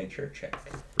a nature check.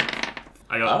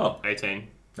 I got 18.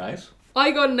 Nice.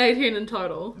 I got an 18 in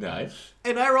total. Nice.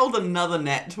 And I rolled another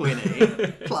nat 20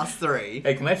 +3.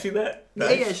 Hey, can I see that?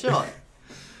 Yeah, sure.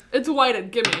 It's weighted,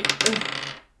 gimme.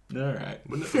 Alright.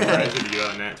 Wouldn't it be crazy if you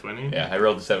got a nat 20? Yeah, I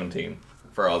rolled a 17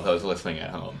 for all those listening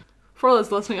at home. For all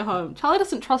those listening at home, Charlie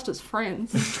doesn't trust his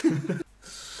friends.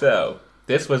 So,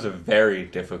 this was a very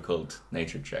difficult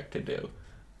nature check to do.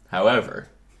 However,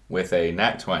 with a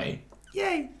nat 20,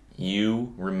 Yay.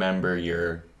 you remember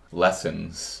your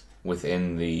lessons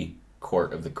within the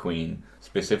court of the queen,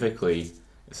 specifically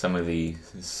some of the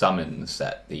summons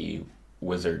that the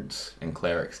wizards and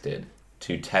clerics did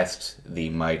to test the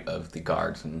might of the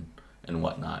guards and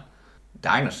whatnot.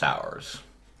 Dinosaurs.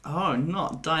 Oh,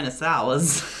 not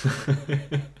dinosaurs.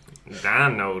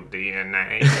 Dino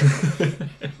DNA.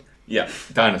 Yeah,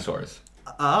 dinosaurs.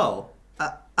 Oh,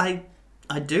 I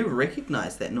do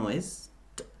recognize that noise.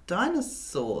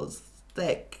 Dinosaurs.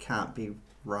 That can't be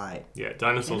right. Yeah,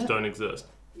 dinosaurs Yeah. don't exist.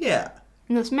 Yeah.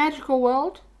 In this magical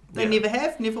world, They Yeah. never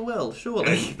have, never will,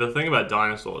 surely. The thing about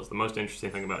dinosaurs, the most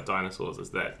interesting thing about dinosaurs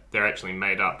is that they're actually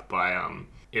made up by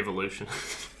evolution.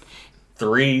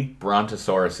 3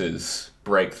 brontosauruses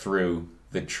break through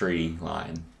the tree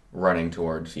line, running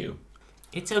towards you.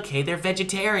 It's okay, they're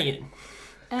vegetarian.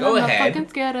 and Go I'm ahead. not fucking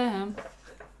scared of him.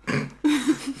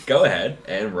 Go ahead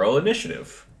and roll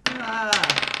initiative.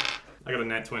 I got a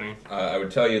nat 20. I would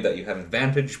tell you that you have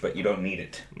advantage, but you don't need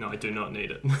it. No, I do not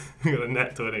need it. I got a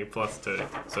nat 20 plus 2,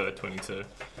 so 22.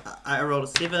 I rolled a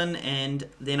 7 and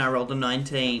then I rolled a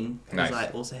 19 because Nice.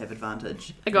 I also have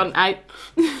advantage. I got an 8.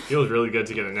 Feels really good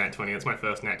to get a nat 20. It's my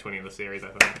first nat 20 of the series, I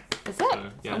think. Is it?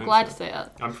 Yeah, I I'm think glad so. to see it.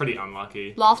 I'm pretty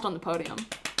unlucky. Last on the podium.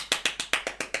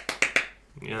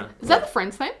 Yeah. Is that the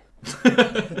Friends thing?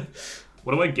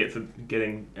 What do I get for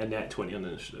getting a nat 20 on the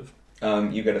initiative?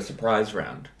 You get a surprise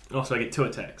round. Oh, so I get 2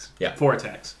 attacks. Yeah. 4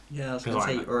 attacks. Yeah, I was going Because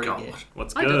to say I'm you a already god. get.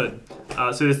 What's I good?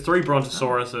 So there's 3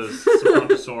 brontosauruses, some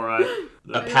brontosauri.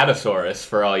 A patasaurus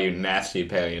for all you nasty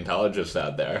paleontologists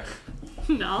out there.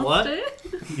 Nasty. What?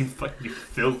 You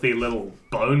filthy little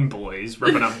bone boys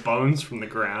ripping up bones from the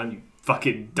ground. You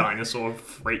fucking dinosaur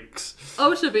freaks.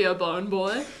 I should be a bone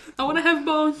boy. I want to have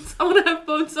bones. I want to have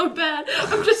bones so bad.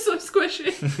 I'm just so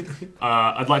squishy.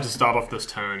 I'd like to start off this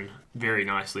turn very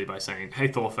nicely by saying, hey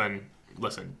Thorfinn,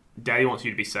 listen, Daddy wants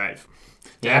you to be safe.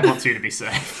 Dad wants you to be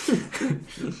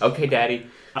safe. Okay, Daddy.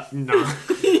 No.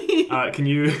 Can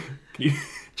you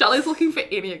Charlie's looking for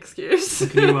any excuse.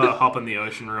 hop in the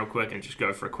ocean real quick and just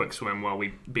go for a quick swim while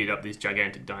we beat up these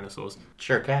gigantic dinosaurs?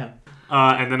 Sure can.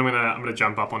 And then I'm gonna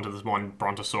jump up onto this one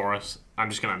Brontosaurus. I'm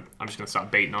just gonna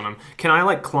start beating on him. Can I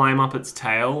like climb up its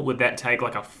tail? Would that take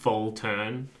like a full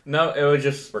turn? No, it would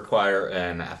just require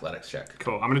an athletics check.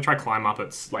 Cool. I'm gonna try climb up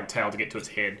its like tail to get to its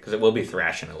head. Because it will be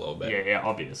thrashing a little bit. Yeah,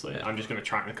 obviously. I'm just gonna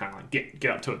try and kind of like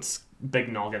get up to its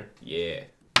big noggin. Yeah.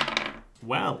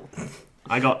 Well,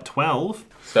 I got 12.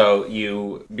 So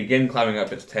you begin climbing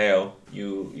up its tail.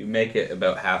 You make it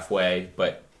about halfway,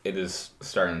 but it is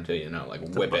starting to, like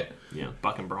whip it. Yeah,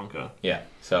 buck and bronco. Yeah.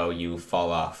 So you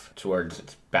fall off towards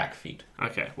its back feet.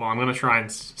 Okay, well, I'm going to try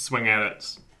and swing at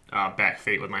its back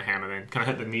feet with my hammer then. Can I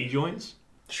hit the knee joints?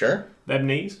 Sure. They have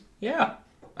knees? Yeah.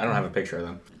 I don't have a picture of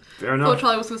them. Fair I thought enough.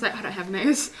 Charlie was going to say, I don't have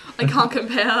knees. I can't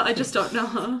compare. I just don't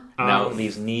know. Now,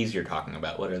 these knees you're talking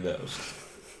about, what are those?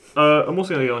 I'm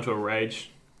also going to go into a rage.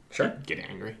 Sure. Get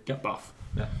angry. Get buff.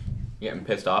 Yeah. You getting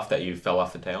pissed off that you fell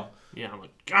off the tail? Yeah, I'm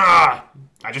like, I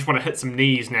just want to hit some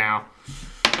knees now.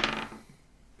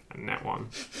 And that one.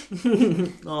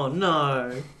 Oh no.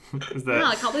 Is No, I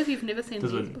that... can't believe you've never seen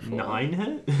Does these a before. 9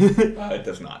 hit? It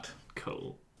does not.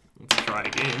 Cool. Let's try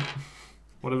again.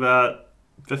 What about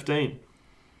 15?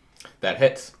 That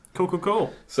hits.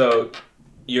 Cool. So,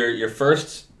 your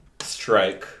first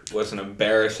strike was an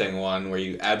embarrassing one where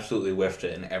you absolutely whiffed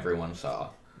it and everyone saw.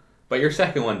 But your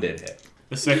second one did hit.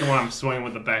 The second one, I'm swinging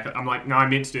with the back. I'm like, no, I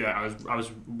meant to do that. I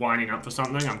was winding up for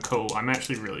something. I'm cool. I'm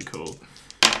actually really cool.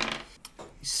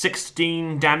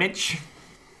 16 damage.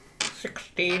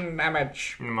 16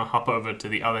 damage. And I'm gonna hop over to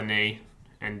the other knee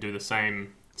and do the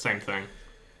same thing.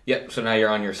 Yep, so now you're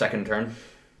on your second turn.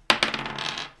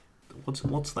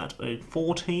 What's that? A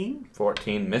 14?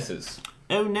 14 misses.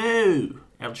 Oh no!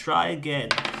 I'll try again.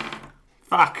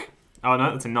 Fuck. Oh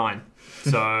no, that's a 9.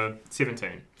 So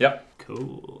 17. Yep.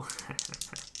 Cool.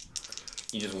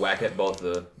 You just whack at both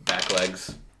the back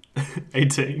legs.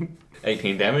 18.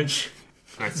 18 damage.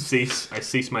 I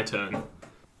cease my turn.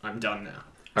 I'm done now.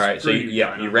 Alright, so Screw you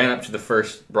Dino. ran up to the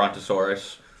first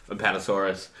Brontosaurus,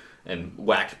 Apatosaurus, and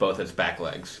whacked both its back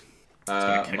legs. It's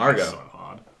gonna kick me Margot. so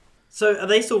hard. So are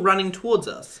they still running towards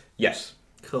us? Yes.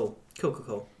 Cool.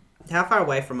 How far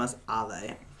away from us are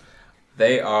they?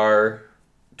 They are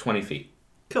 20 feet.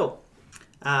 Cool.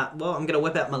 Well, I'm gonna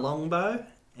whip out my longbow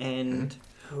and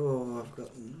I've got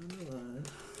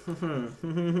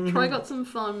Troy got some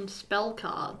fun spell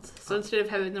cards. So instead of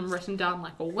having them written down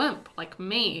like a wimp, like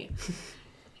me,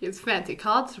 he has fancy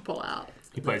cards to pull out.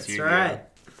 He plays That's you. right.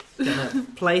 Gonna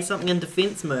play something in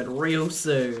defense mode real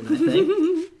soon, I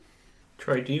think.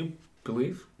 Troy, do you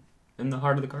believe in the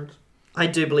heart of the cards? I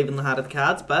do believe in the heart of the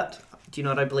cards, but do you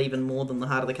know what I believe in more than the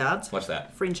heart of the cards? What's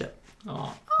that? Friendship.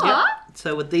 Oh. Yep.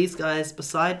 So with these guys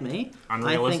beside me, I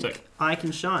Unrealistic. think I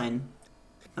can shine.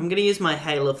 I'm gonna use my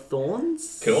Hail of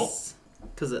Thorns. Cool.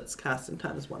 Because it's casting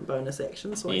time as one bonus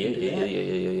action, so I Yeah, can do that.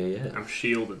 yeah. I'm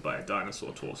shielded by a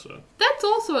dinosaur torso. That's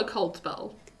also a cold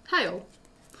spell. Hail.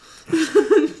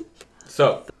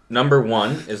 So, number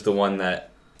 1 is the one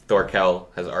that Thorkel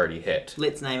has already hit.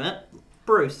 Let's name it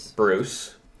Bruce.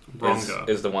 Bruce Brongo.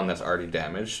 is the one that's already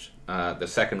damaged. The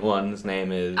second one's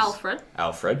name is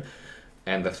Alfred.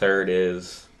 And the third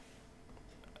is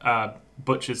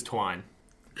Butcher's Twine.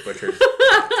 Butcher's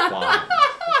Twine.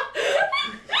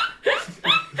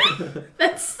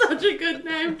 That's such a good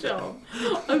name, Tom.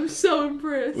 I'm so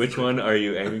impressed. Which one are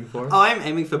you aiming for? I'm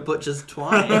aiming for Butcher's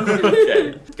Twine.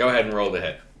 Okay, go ahead and roll the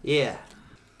hit. Yeah.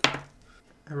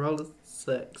 I rolled a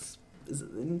 6. Is it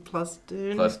in plus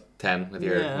 10? Plus 10 with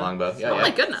your Yeah. longbow. Oh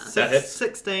my goodness. That hits.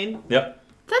 16. Yep.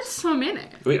 That's so many.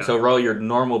 Sweet. So roll your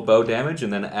normal bow damage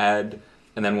and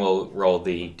then we'll roll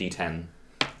the d10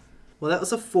 Well, that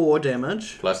was a 4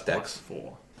 damage. plus Plus dex.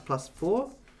 4. Plus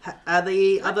 4. Are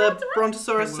the other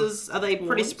Brontosauruses, are they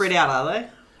pretty spread out, are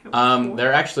they?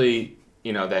 They're actually,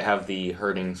 they have the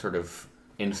herding sort of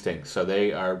instinct, so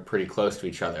they are pretty close to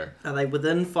each other. Are they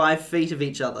within 5 feet of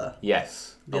each other?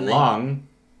 Yes. Then they- Along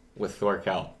with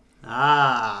Thorkel.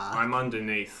 Ah. I'm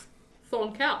underneath.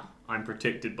 Thorn cow. I'm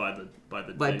protected by By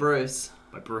Bruce.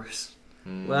 By Bruce.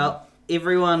 Well,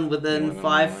 everyone within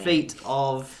 5 feet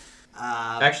of...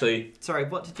 Actually, sorry,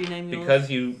 what did you name yours?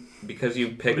 because you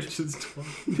picked Butcher's Twine.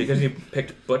 because you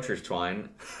picked Butcher's Twine,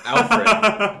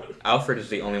 Alfred is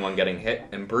the only one getting hit,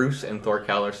 and Bruce and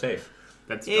Thorkel are safe.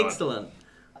 That's done. Excellent.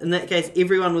 In that case,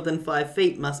 everyone within 5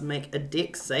 feet must make a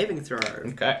dex saving throw.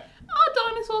 Okay. Are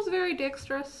dinosaurs very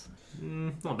dexterous?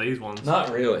 Not these ones.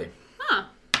 Not really. Huh.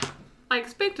 I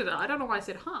expected it. I don't know why I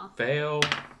said, huh. Fail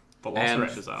and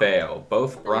Velociraptors are. fail.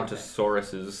 Both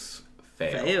Brontosauruses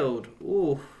fail. Failed.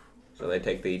 Ooh. So they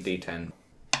take the D10.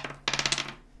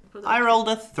 I rolled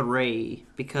a 3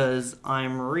 because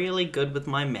I'm really good with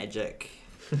my magic.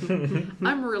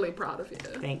 I'm really proud of you.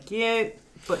 Thank you.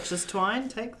 Butcher's Twine,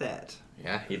 take that.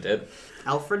 Yeah, he did.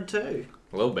 Alfred too.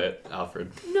 A little bit,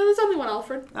 Alfred. No, there's only one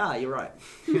Alfred. Ah, you're right.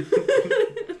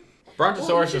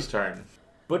 Brontosaurus' turn.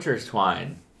 Butcher's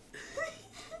Twine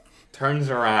turns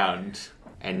around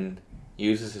and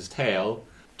uses his tail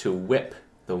to whip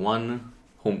the one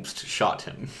whomst shot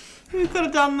him. Who could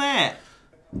have done that?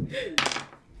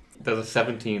 Does a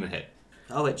 17 hit.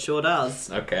 Oh, it sure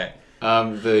does. Okay.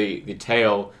 The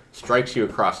tail strikes you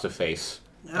across the face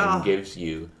and Ah. gives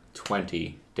you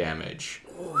 20 damage.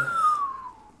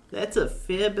 That's a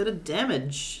fair bit of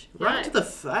damage. Right to the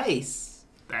face.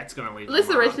 That's gonna leave. Unless a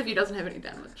the mark. rest of you doesn't have any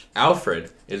damage.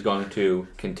 Alfred is going to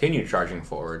continue charging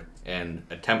forward and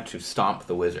attempt to stomp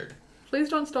the wizard. Please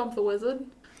don't stomp the wizard.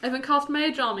 I haven't cast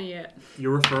Mage Armor yet.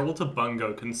 Your referral to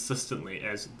Bungo consistently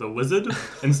as the wizard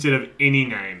instead of any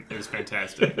name is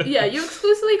fantastic. Yeah, you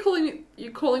exclusively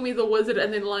calling me the wizard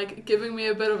and then like giving me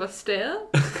a bit of a stare.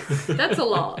 That's a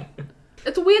lot.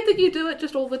 It's weird that you do it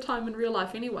just all the time in real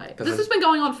life anyway. This has been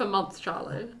going on for months,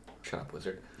 Charlie. Shut up,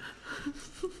 wizard.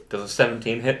 Does a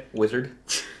 17 hit, wizard?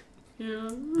 Yeah.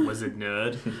 Wizard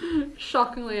nerd.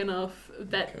 Shockingly enough,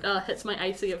 that hits my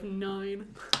AC of 9.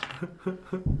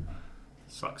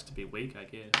 Sucks to be weak, I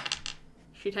guess.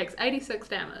 She takes 86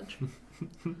 damage.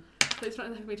 Please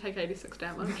don't make me take 86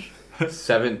 damage.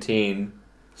 17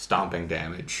 stomping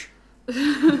damage.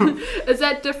 Is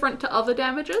that different to other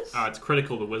damages? It's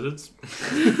critical to wizards.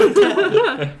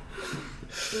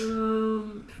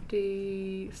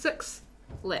 56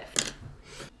 left.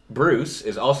 Bruce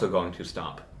is also going to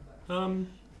stomp. I think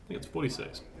it's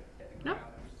 46. No.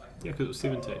 Yeah, because it was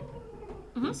 17.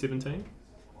 17?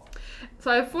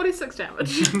 So I have 46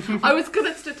 damage. I was good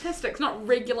at statistics, not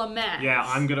regular math. Yeah,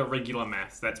 I'm good at regular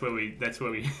maths. That's where we.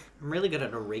 I'm really good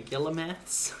at irregular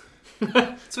maths.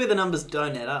 It's where the numbers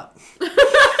don't add up.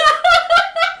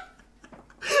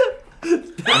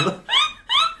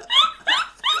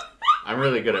 I'm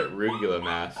really good at rugula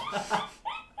math.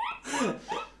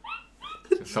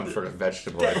 It's some sort of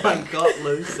vegetable, I I think. got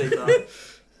Lucy though.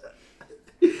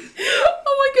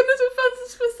 Oh my goodness, it found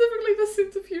specifically the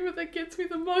sense of humour that gets me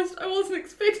the most. I wasn't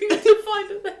expecting to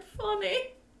find it that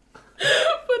funny.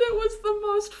 But it was the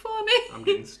most funny. I'm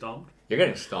getting stomped. You're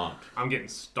getting stomped. I'm getting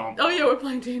stomped. Oh yeah, we're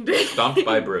playing D&D. Stomped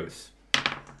by Bruce.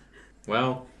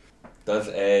 Well, does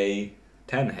a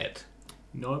 10 hit.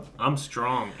 Nope. I'm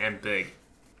strong and big.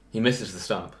 He misses the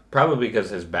stomp. Probably because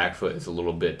his back foot is a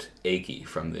little bit achy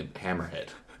from the hammer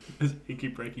hit. His icky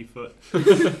breaky foot.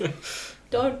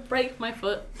 Don't break my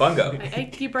foot. Bungo, My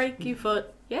achy breaky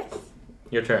foot. Yes?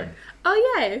 your turn.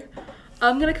 Oh yay.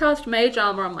 I'm gonna cast Mage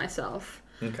Armor on myself.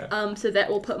 Okay. So that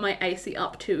will put my AC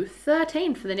up to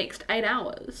 13 for the next 8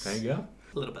 hours. There you go.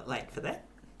 A little bit late for that.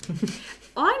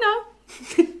 I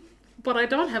know. But I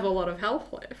don't have a lot of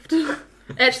health left.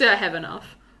 Actually, I have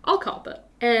enough. I'll cop it.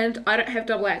 And I don't have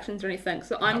double actions or anything,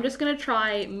 so I'm just gonna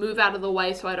try move out of the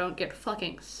way so I don't get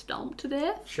fucking stomped to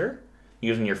death. Sure.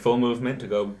 Using your full movement to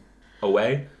go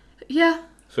away. Yeah.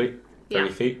 Sweet. 30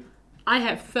 Yeah. feet. I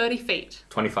have 30 feet.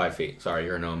 25 feet. Sorry,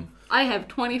 you're a gnome. I have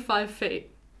 25 feet.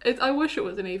 I wish it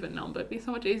was an even number. It'd be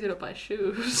so much easier to buy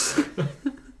shoes.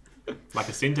 Like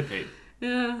a centipede.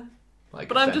 Yeah. Like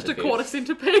But I'm just a centipede. quarter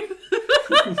centipede.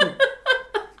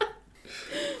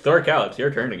 Thorcal, it's your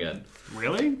turn again.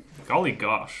 Really? Golly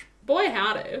gosh. Boy,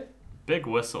 howdy. Big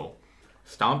whistle.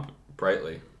 Stomp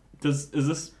brightly.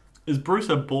 Is Bruce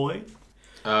a boy?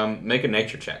 Make a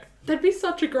nature check. That'd be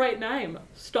such a great name.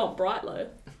 Stomp Brightly.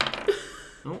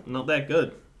 Oh, not that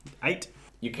good. 8.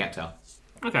 You can't tell.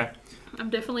 Okay.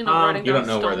 I'm definitely not writing You down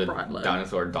don't know where Stomp the Brightly.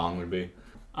 dinosaur Dong would be.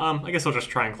 I guess I'll just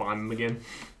try and climb him again.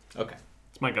 Okay.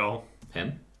 It's my goal.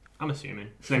 Him? I'm assuming.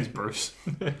 His name's Bruce.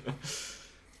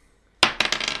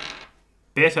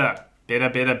 Better.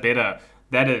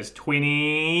 That is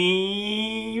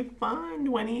 25,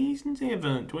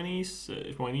 27,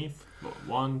 26, 20,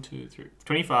 1, 2, 3,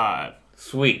 25.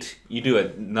 Sweet. You do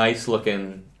a nice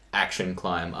looking action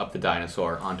climb up the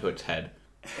dinosaur onto its head.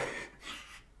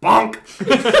 Bonk!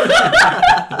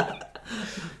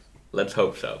 Let's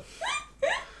hope so.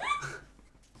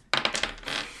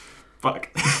 Fuck.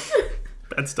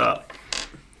 Bad start.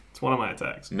 It's one of my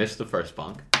attacks. Missed the first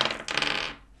bonk.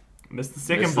 Missed the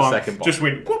second Missed the bonk. second bonk. Just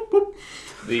went whoop whoop.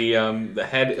 The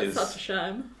head That's is such a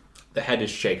shame. the head is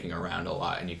shaking around a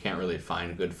lot, and you can't really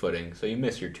find good footing, so you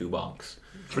miss your 2 bonks.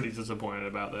 Pretty disappointed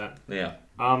about that. Yeah.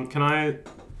 Can I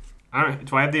I don't know,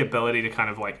 do I have the ability to kind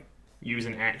of like use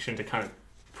an action to kind of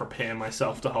prepare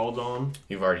myself to hold on?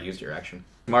 You've already used your action.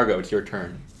 Margot, it's your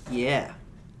turn. Yeah.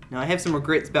 Now, I have some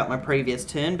regrets about my previous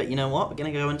turn, but you know what? We're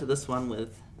going to go into this one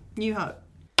with new hope.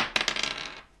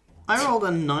 I rolled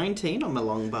a 19 on my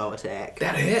longbow attack.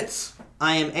 That hits.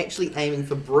 I am actually aiming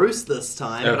for Bruce this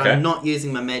time, but Okay. I'm not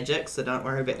using my magic, so don't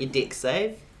worry about your dex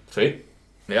save. Sweet.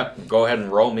 Yep. Go ahead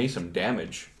and roll me some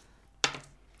damage.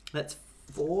 That's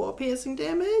 4 piercing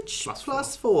damage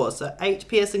Plus 4, so 8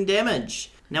 piercing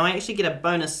damage. Now I actually get a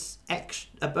bonus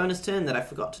turn that I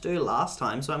forgot to do last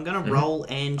time, so I'm going to roll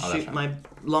and Oh, that's shoot right. my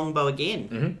longbow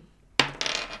again.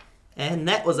 And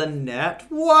that was a nat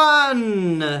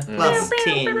 1 plus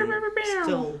 10.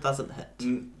 Still doesn't hit.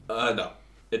 No.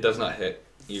 It does not hit.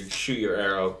 You shoot your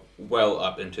arrow well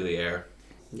up into the air.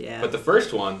 Yeah. But the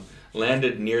first one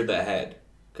landed near the head.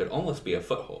 Could almost be a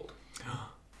foothold.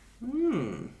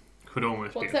 Could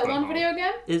almost What's be a that one foothold. video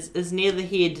game? Is near the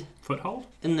head Foothold?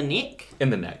 in the neck? In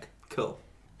the neck. Cool.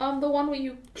 The one where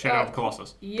you. Shadow of the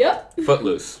Colossus. Yep.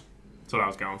 Footloose. That's what I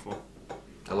was going for.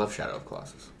 I love Shadow of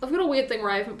Colossus. I've got a weird thing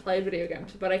where I haven't played video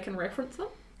games, but I can reference them.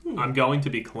 I'm going to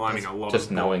be climbing a lot Just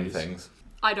of knowing boys. Oh, things.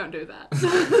 I don't do that.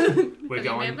 We're Have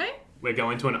you going. met me? We're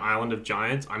going to an island of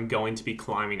giants. I'm going to be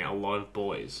climbing a lot of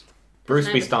boys. Bruce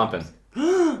be Never. stomping.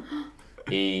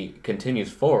 He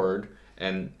continues forward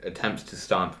and attempts to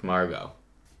stomp Margot.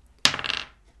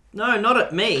 No, not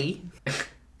at me.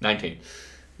 19.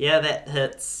 Yeah, that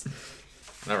hits.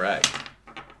 Alright.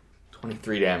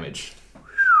 23 damage.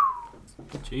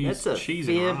 Jeez, That's a cheese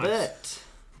fair and ice. bit.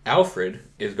 Alfred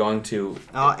is going to...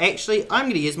 Oh, actually, I'm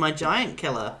going to use my giant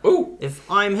killer. Ooh! If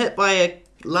I'm hit by a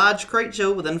large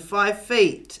creature within 5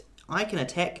 feet, I can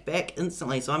attack back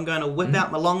instantly. So I'm going to whip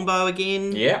out my longbow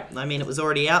again. Yeah. I mean, it was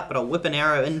already out, but I'll whip an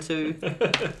arrow into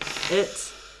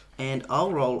it. And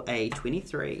I'll roll a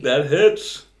 23. That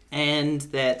hits. And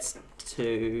that's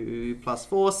 2 plus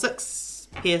 4, 6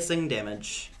 piercing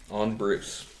damage. On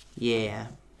Bruce. Yeah.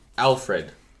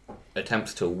 Alfred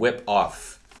attempts to whip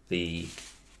off the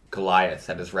Goliath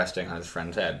that is resting on his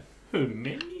friend's head. Who,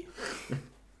 me?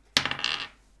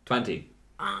 20.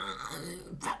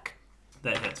 Fuck.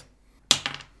 That hits.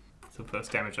 It's the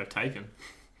first damage I've taken.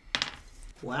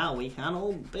 Wow, we can't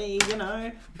all be,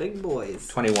 big boys.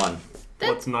 21.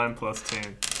 What's 9 plus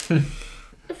 10?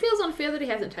 It feels unfair that he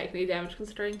hasn't taken any damage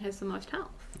considering he has the most health.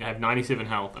 I have 97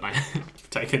 health, and I've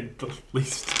taken the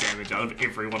least damage out of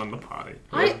everyone in the party.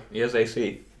 He has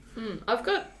AC. I've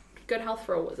got good health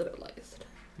for a wizard at least.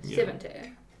 Yeah.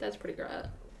 70. That's pretty great.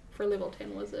 For a level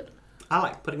 10 wizard. I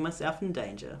like putting myself in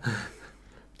danger.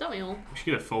 Don't we all? We should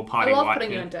get a full I party love wipe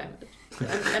putting you here. in damage.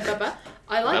 And Pepper,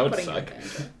 I That like would putting you in suck.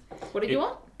 danger. What did you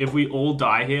want? If we all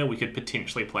die here, we could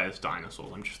potentially play as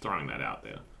dinosaurs. I'm just throwing that out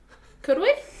there. Could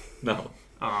we? No.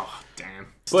 Oh, damn.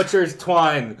 Butcher's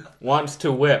Twine wants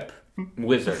to whip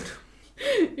Wizard.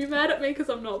 You mad at me because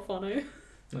I'm not funny?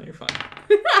 No, you're fine.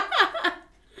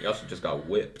 You also just got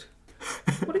whipped.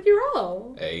 What did you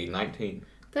roll? A 19.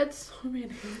 That's so many.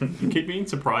 You keep being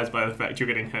surprised by the fact you're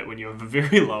getting hit when you have a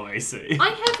very low AC. I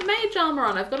have mage armor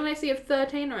on. I've got an AC of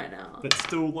 13 right now. That's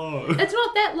still low. It's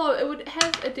not that low. It would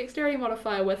have a dexterity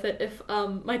modifier with it if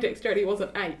my dexterity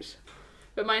wasn't 8.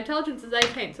 But my intelligence is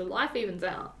 18, so life evens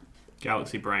out.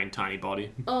 Galaxy brain, tiny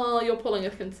body. Oh, you're pulling a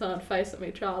concerned face at me,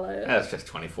 Charlie. That's just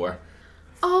 24.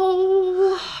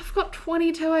 Oh, I've got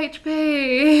 22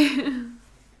 HP.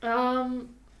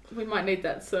 We might need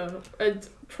that soon.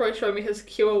 Troy showed me his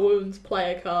Cure Wounds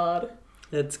player card.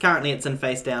 It's in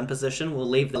face down position. We'll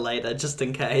leave the later just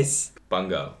in case.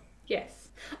 Bungo. Yes.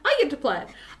 I get to play it.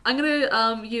 I'm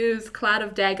gonna use Cloud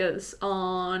of Daggers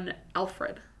on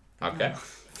Alfred. Okay.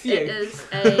 It is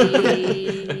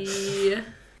a...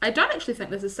 I don't actually think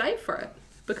there's a save for it.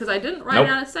 Because I didn't write Nope.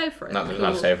 down a save for it. No, there's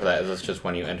not a save for that. It's just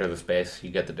when you enter the space,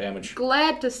 you get the damage.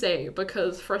 Glad to see,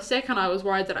 because for a second I was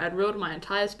worried that I'd ruined my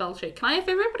entire spell sheet. Can I have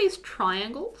everybody's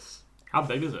triangles? How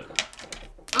big is it?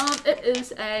 It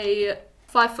is a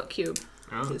 5-foot cube.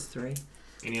 Oh. There's 3.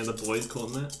 Any other boys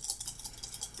calling that?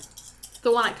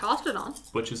 The one I cast it on,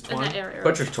 Butcher's in twine? that area.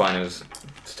 Butcher's Twine is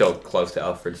still close to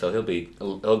Alfred, so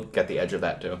he'll get the edge of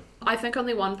that too. I think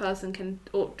only one person can,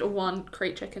 or one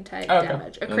creature can take Oh, okay.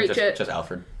 damage. A Then creature, Just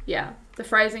Alfred. yeah. The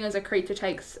phrasing is a creature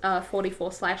takes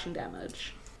 44 slashing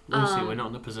damage. Lucy, we're not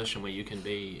in a position where you can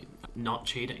be not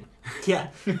cheating. Yeah.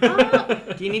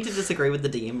 Do you need to disagree with the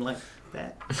DM like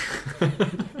that?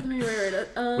 Let me reread it.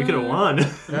 We could have won.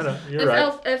 No, you're If,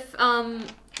 right. if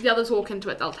the others walk into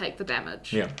it, they'll take the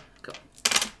damage. Yeah. Cool.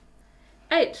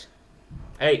 8.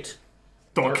 8.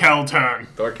 Thorkel turn.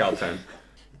 Thorkel turn.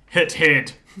 Hit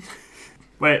head.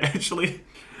 Wait, actually,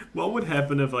 what would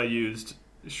happen if I used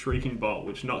shrieking bolt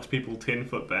which knocks people 10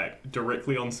 foot back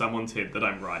directly on someone's head that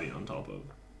I'm riding on top of,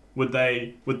 would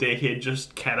their head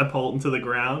just catapult into the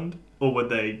ground, or would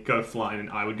they go flying and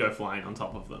I would go flying on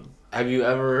top of them? Have you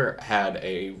ever had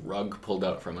a rug pulled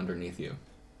out from underneath you?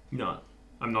 No,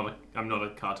 I'm not a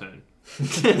cartoon.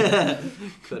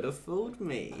 Could have fooled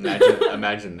me.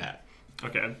 Imagine that.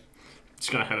 Okay,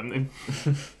 just gonna hit him then.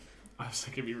 I was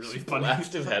thinking it'd be really funny.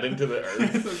 Blast his head into the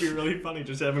earth. It'd be really funny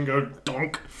just have him go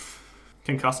donk.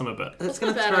 Concuss him a bit. It's That's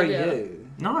going to not a bad throw idea. you.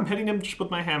 No, I'm hitting him just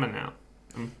with my hammer now.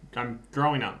 I'm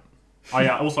growing up. Oh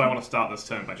yeah, also I want to start this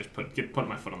turn by just putting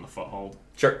my foot on the foothold.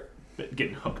 Sure.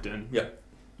 Getting hooked in. Yeah.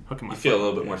 Hooking my You feel a foot.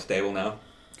 little bit more stable now.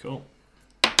 Cool.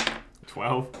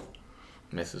 12.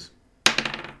 Misses.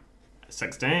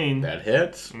 16. That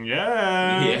hits.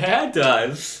 Yeah. Yeah, it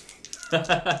does.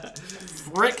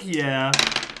 Frick yeah.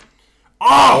 Oh!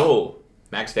 Oh!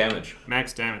 Max damage.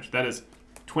 Max damage. That is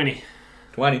 20.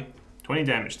 20. 20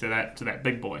 damage to that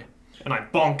big boy. And I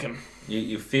bonk him.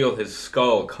 You feel his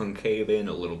skull concave in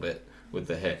a little bit with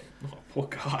the hit. Oh, poor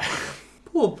guy.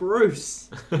 Poor Bruce.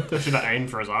 I should have aimed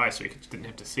for his eye so he didn't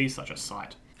have to see such a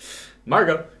sight.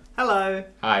 Margot. Hello.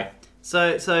 Hi.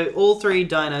 So all 3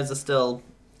 dinos are still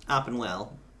up and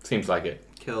well. Seems like it.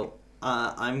 Cool.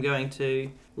 I'm going to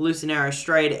loose an arrow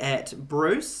straight at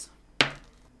Bruce.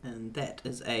 And that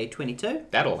is a 22.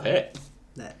 That'll hit.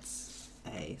 That's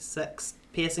a 6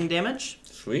 piercing damage.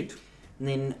 Sweet. And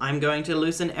then I'm going to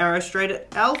loose an arrow straight at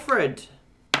Alfred.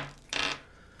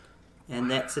 And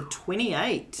that's a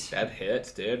 28. That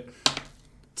hits, dude.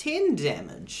 10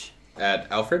 damage.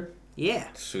 At Alfred? Yeah.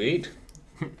 Sweet.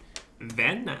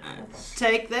 Then nice.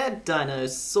 Take that,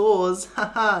 dinosaurs.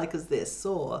 Haha, because they're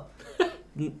sore.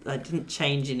 I didn't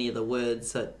change any of the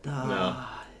words, so... No.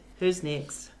 Who's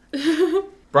next?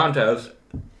 Brontos.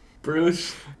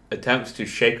 Bruce attempts to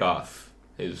shake off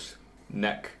his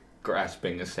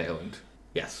neck-grasping assailant.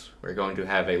 Yes, we're going to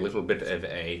have a little bit of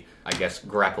a, I guess,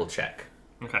 grapple check.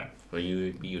 Okay. Will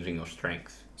you be using your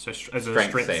strength? So as a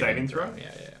strength saving throw?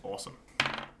 Yeah. Awesome.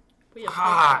 We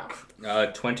are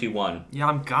Fuck! 21. Yeah,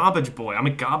 I'm garbage boy. I'm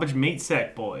a garbage meat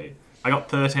sack boy. I got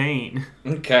 13.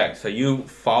 Okay, so you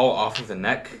fall off of the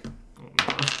neck Oh,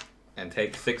 no. and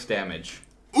take 6 damage.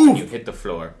 You hit the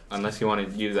floor. Unless you want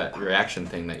to use that reaction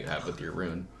thing that you have with your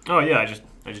rune. Oh yeah, I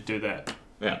just do that.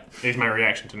 Yeah. Use my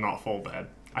reaction to not fall bad.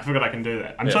 I forgot I can do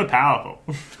that. I'm Yeah. so powerful.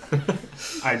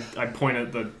 I point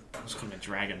at the what's called a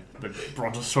dragon, the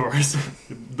Brontosaurus,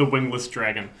 the wingless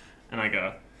dragon, and I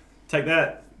go, take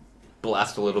that.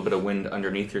 Blast a little bit of wind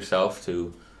underneath yourself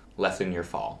to lessen your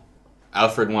fall.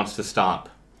 Alfred wants to stomp.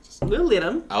 We'll let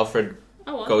him. Alfred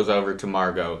I won. goes over to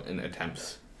Margot and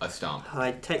attempts a stomp.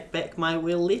 I take back my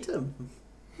we'll let him.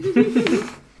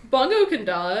 Bongo can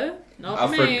die. Not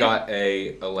Alfred me. got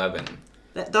a 11.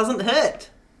 That doesn't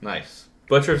hit. Nice.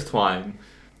 Butcher's Twine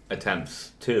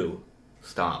attempts to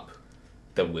stomp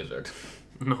the wizard.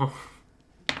 No.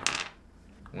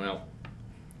 Well,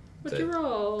 What'd you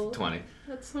roll? 20.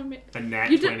 That's so me. A nat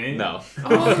You did- 20. No.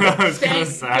 Oh, I was gonna thank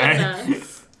say.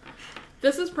 goodness.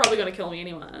 This is probably going to kill me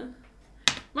anyway.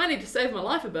 Might need to save my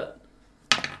life a bit.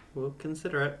 We'll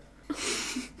consider it.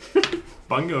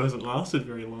 Bungo hasn't lasted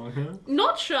very long, huh?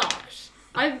 Not shocked.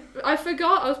 I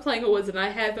forgot I was playing a wizard and I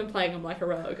have been playing him like a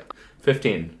rogue.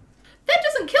 15. That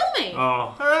doesn't kill me!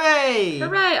 Oh. Hooray!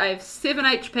 Hooray, I have 7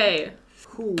 HP.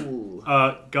 Cool.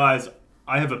 Guys,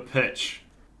 I have a pitch.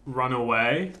 Run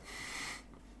away.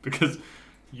 Because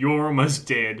you're almost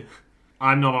dead.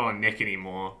 I'm not on a neck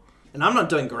anymore. And I'm not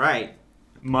doing great.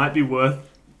 Might be worth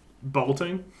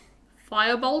bolting.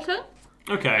 Firebolter?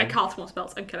 I Okay. cast more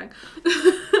spells, I'm kidding.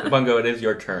 Bungo, it is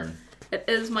your turn. It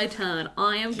is my turn.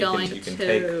 I am You going can to...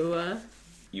 take-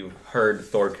 You heard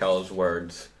Thorkel's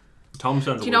words. Tom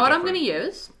sounds Do you know what I'm going to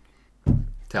use?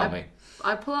 Tell me.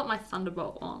 I pull out my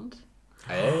Thunderbolt wand.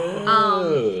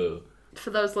 Oh. For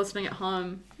those listening at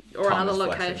home or in Tom other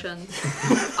is flexing.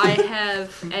 locations, I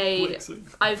have a... Flexing.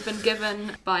 I've been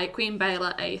given by Queen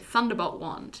Baylor a Thunderbolt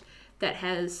wand that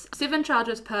has 7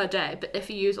 charges per day, but if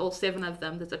you use all 7 of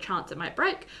them, there's a chance it might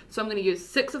break. So I'm going to use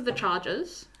 6 of the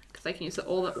charges, because I can use it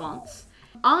all at once.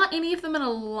 Are any of them in a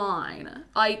line?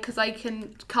 Because I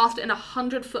can cast it in a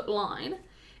 100-foot line,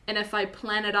 and if I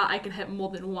plan it out, I can hit more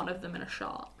than one of them in a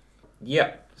shot.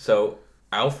 Yeah. So,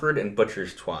 Alfred and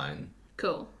Butcher's Twine.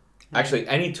 Cool. Actually,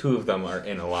 any 2 of them are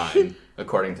in a line,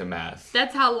 according to math.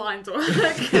 That's how lines work.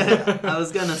 I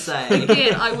was gonna say.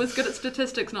 Again, I was good at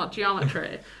statistics, not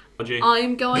geometry.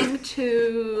 I'm going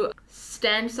to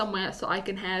stand somewhere so I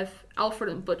can have Alfred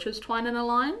and Butcher's Twine in a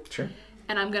line. Sure.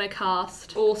 And I'm going to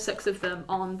cast all 6 of them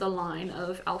on the line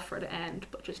of Alfred and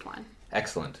Butcher's Twine.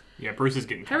 Excellent. Yeah, Bruce is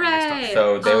getting kind of Hooray! messed up.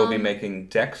 So they will be making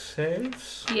dex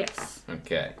saves? Yes.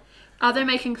 Okay. Are they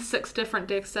making 6 different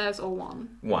dex saves or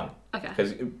 1? 1. Okay.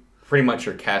 Because pretty much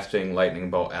you're casting lightning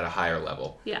bolt at a higher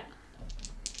level. Yeah.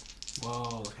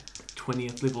 Whoa, like a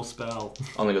 20th level spell.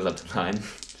 Only goes up to 9.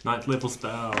 9th level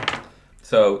spell.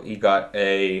 So he got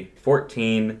a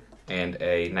 14 and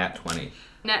a nat 20.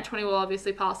 Nat 20 will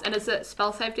obviously pass. And is it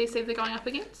spell save DC they're going up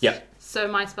against? Yeah. So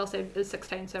my spell save is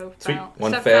 16, so Sweet. fail.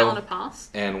 One so fail. and a pass.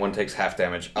 And one takes half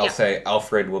damage. I'll Yeah. say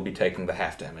Alfred will be taking the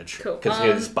half damage. Cool. Because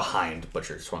he's behind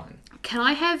Butcher's Swine. Can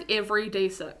I have every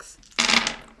D6?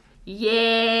 Oh,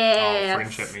 Yes!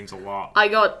 friendship means a lot. I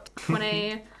got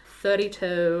 20,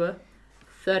 32,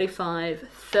 35,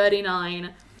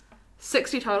 39,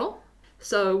 60 total.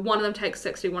 So one of them takes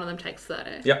 60, one of them takes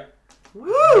 30. Yep.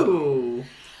 Woo!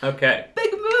 Okay.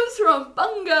 Big moves from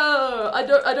Bungo! I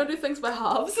don't do things by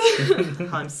halves.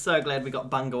 I'm so glad we got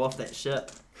Bungo off that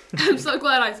ship. I'm so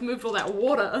glad I moved all that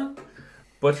water.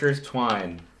 Butcher's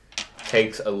Twine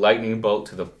takes a lightning bolt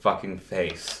to the fucking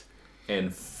face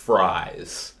and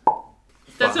fries.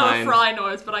 That's not a Behind- fry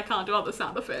noise, but I can't do other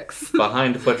sound effects.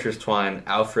 Behind Butcher's Twine,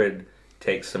 Alfred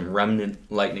takes some remnant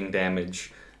lightning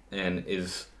damage and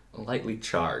is lightly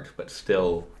charred, but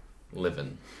still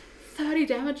living. 30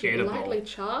 damage, you Edible. lightly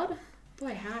charred?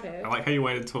 Boy, howdy. I like how you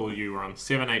waited till you were on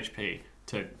 7 HP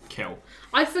to kill.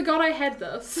 I forgot I had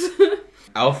this.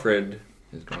 Alfred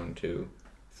is going to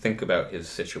think about his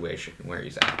situation, where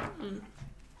he's at.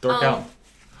 Dork out.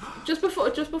 Just before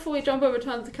we jump over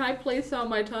turns, can I please say on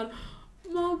my turn,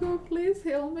 Margot, please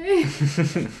heal me?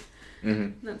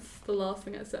 That's the last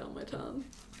thing I say on my turn.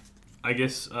 I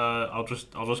guess I'll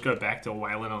just go back to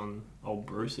wailing on old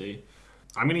Brucey.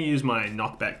 I'm gonna use my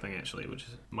knockback thing actually, which is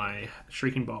my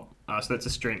shrieking bolt. So that's a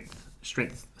strength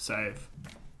save.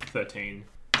 13.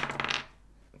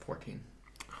 14.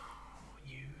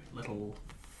 You little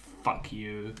fuck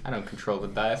you. I don't control the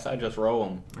dice, I just roll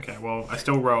them. Okay, well I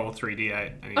still roll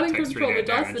 3d8 and he I don't takes control 3d8 the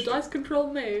dice, damage. the dice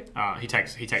control me. He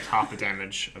takes half the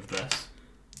damage of this,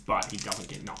 but he doesn't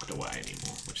get knocked away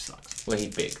anymore, which sucks. Well,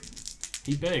 he's big.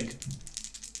 He's big.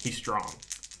 He's strong.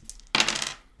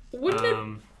 Wouldn't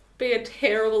it be a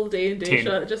terrible D&D 10.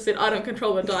 show that just said, I don't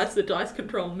control the dice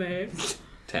control me?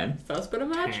 10. First bit of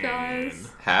match, 10. guys.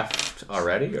 Half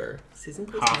already, or Season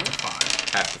plus Half one. to 5.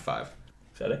 half to 5?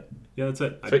 Is that it? Yeah, that's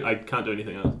it. Sweet. I can't do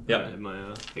anything else. Yep. I have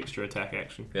my extra attack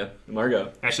action. Yeah.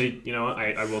 Margot. Actually, you know what?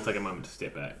 I will take a moment to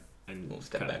step back and We'll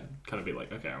step kind back. of be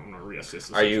like, okay, I'm gonna reassess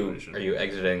the Are situation. you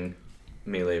exiting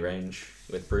melee range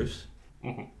with Bruce?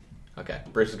 Mhm. Okay.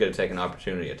 Bruce is going to take an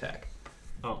opportunity attack.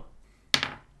 Oh,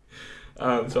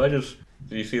 So I just...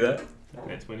 Did you see that?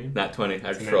 that's winning. Nat 20. I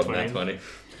It's just a rolled nat nat 20.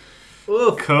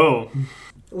 Oof. Cool.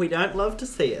 We don't love to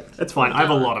see it. That's fine. I have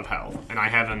a lot of health, and I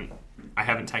haven't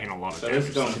taken a lot of So damage. this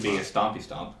is going so to be a far. stompy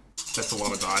stomp. That's a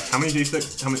lot of dice. How many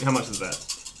d6? How much is that?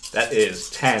 That is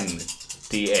 10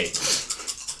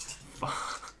 d8.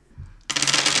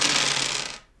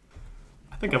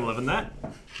 I think I'm living that.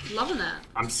 Loving that.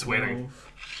 I'm sweating.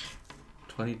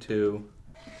 22,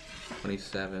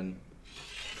 27,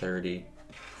 30,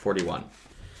 41.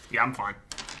 Yeah, I'm fine.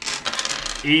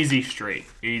 Easy street.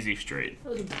 Easy street.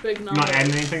 That was a big number. Not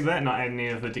adding anything to that. Not adding any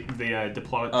of the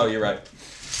deployment. Oh, you're right.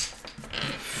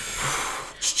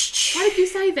 Why did you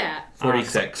say that?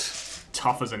 46.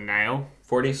 Tough as a nail.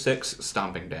 46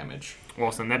 stomping damage.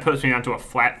 Awesome. That puts me down to a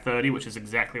flat 30, which is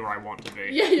exactly where I want to be.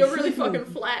 Yeah, you're really fucking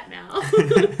flat now.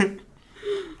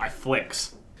 I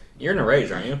flex. You're in a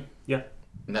rage, aren't you? Yeah.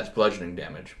 And that's bludgeoning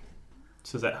damage.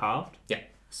 So is that halved? Yeah.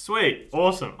 Sweet.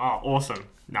 Awesome. Oh, awesome.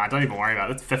 Nah, don't even worry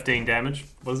about it. It's 15 damage.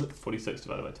 What is it? 46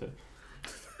 divided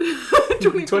by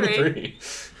 2. 23.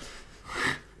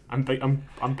 I'm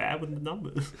bad with the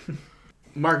numbers.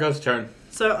 Margot's turn.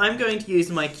 So I'm going to use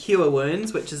my Cure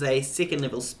Wounds, which is a second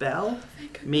level spell,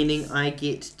 meaning I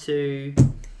get to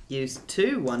use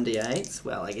 2 1d8s.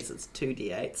 Well, I guess it's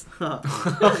 2d8s.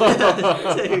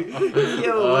 to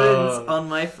cure wounds on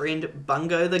my friend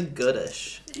Bungo the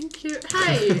Goodish. Thank you.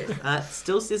 Hey, It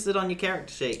still says it on your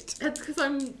character sheet. it's because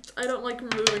I don't like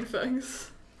removing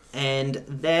things. And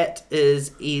that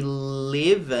is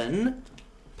 11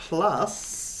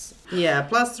 plus... Yeah,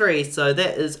 plus 3. So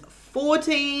that is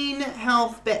 14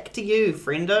 health back to you,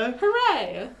 friendo.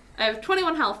 Hooray! I have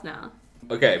 21 health now.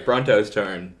 Okay, Bronto's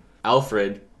turn.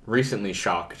 Alfred, recently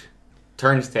shocked,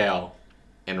 turns tail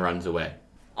and runs away.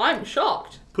 I'm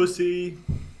shocked Pussy.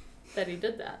 that he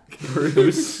did that.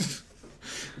 Bruce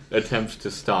attempts to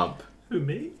stomp. Who,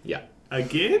 me? Yeah.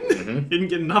 Again? Mhm. Didn't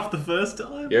get enough the first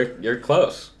time? You're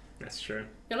close. That's true.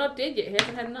 You're not dead yet. He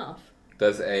hasn't had enough.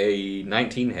 Does a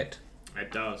 19 hit?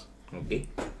 It does. Okay.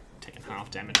 Taking half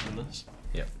damage from this.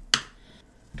 Yep.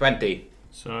 20.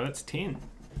 So that's 10.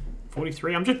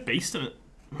 43. I'm just beasting it.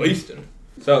 Beastin'.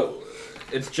 So,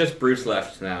 it's just Bruce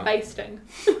left now. Basting.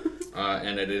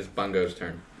 And it is Bungo's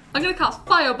turn. I'm going to cast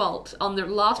Firebolt on the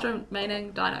last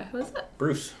remaining dino. Who is it?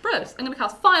 Bruce. Bruce. I'm going to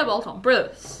cast Firebolt on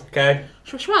Bruce. Okay.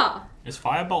 Shwa shwa. Is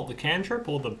Firebolt the cantrip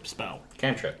or the spell?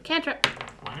 Cantrip. Cantrip.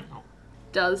 Wow.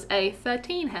 Does a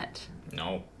 13 hit?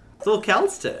 No. It's all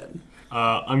Cal's turn.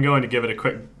 I'm going to give it a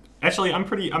quick... Actually,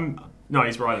 No,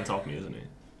 he's right on top of me, isn't he?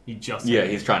 He just... Yeah,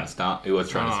 he's trying to stomp. He was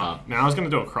trying to stomp. Now, I was going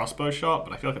to do a crossbow shot,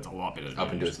 but I feel like it's a lot better to Up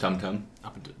do into his tum-tum.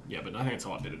 Yeah, but I think it's a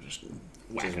lot better to just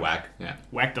whack. Just him. whack. Yeah.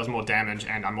 Whack does more damage,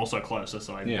 and I'm also closer,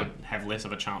 so I Yeah. would have less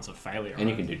of a chance of failure. And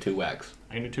you can do 2 whacks.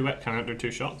 I can do 2 whack. Can I do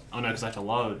 2 shots? Oh no, because I have to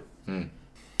load. Hmm.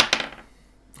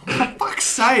 For fuck's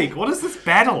sake! What is this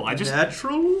battle? I just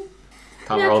Natural?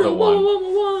 Tom rolled a 1.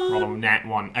 rolled a nat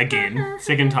 1 again.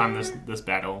 Second time this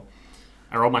battle.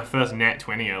 I rolled my first nat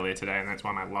 20 earlier today, and that's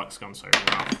why my luck's gone so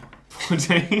rough.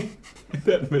 14.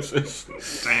 That misses.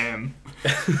 Damn.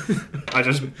 I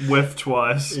just whiffed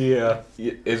twice. Yeah.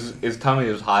 Is Tommy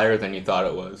is higher than you thought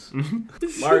it was?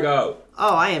 Margot.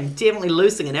 Oh, I am definitely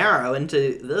loosing an arrow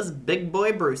into this big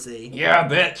boy Brucey. Yeah,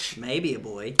 bitch. Maybe a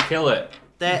boy. Kill it.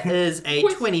 That is a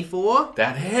 24,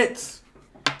 That hits.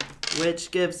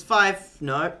 which gives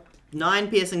 9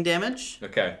 piercing damage.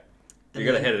 Okay. You're And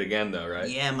gonna then- hit it again though, right?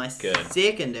 Yeah, my Good.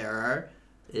 second arrow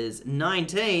is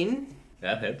 19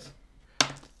 That hits.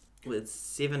 with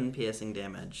 7 piercing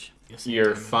damage.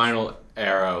 Your final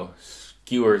arrow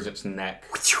skewers its neck,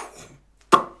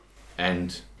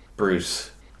 and Bruce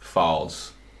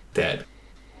falls dead.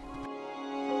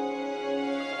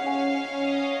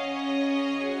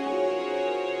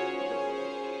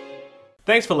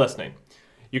 Thanks for listening.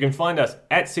 You can find us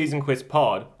at Season Quest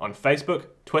Pod on Facebook,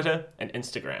 Twitter, and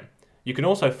Instagram. You can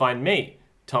also find me,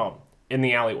 Tom, in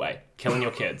the alleyway, killing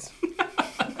your kids.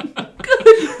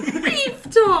 Grief,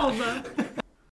 Tom!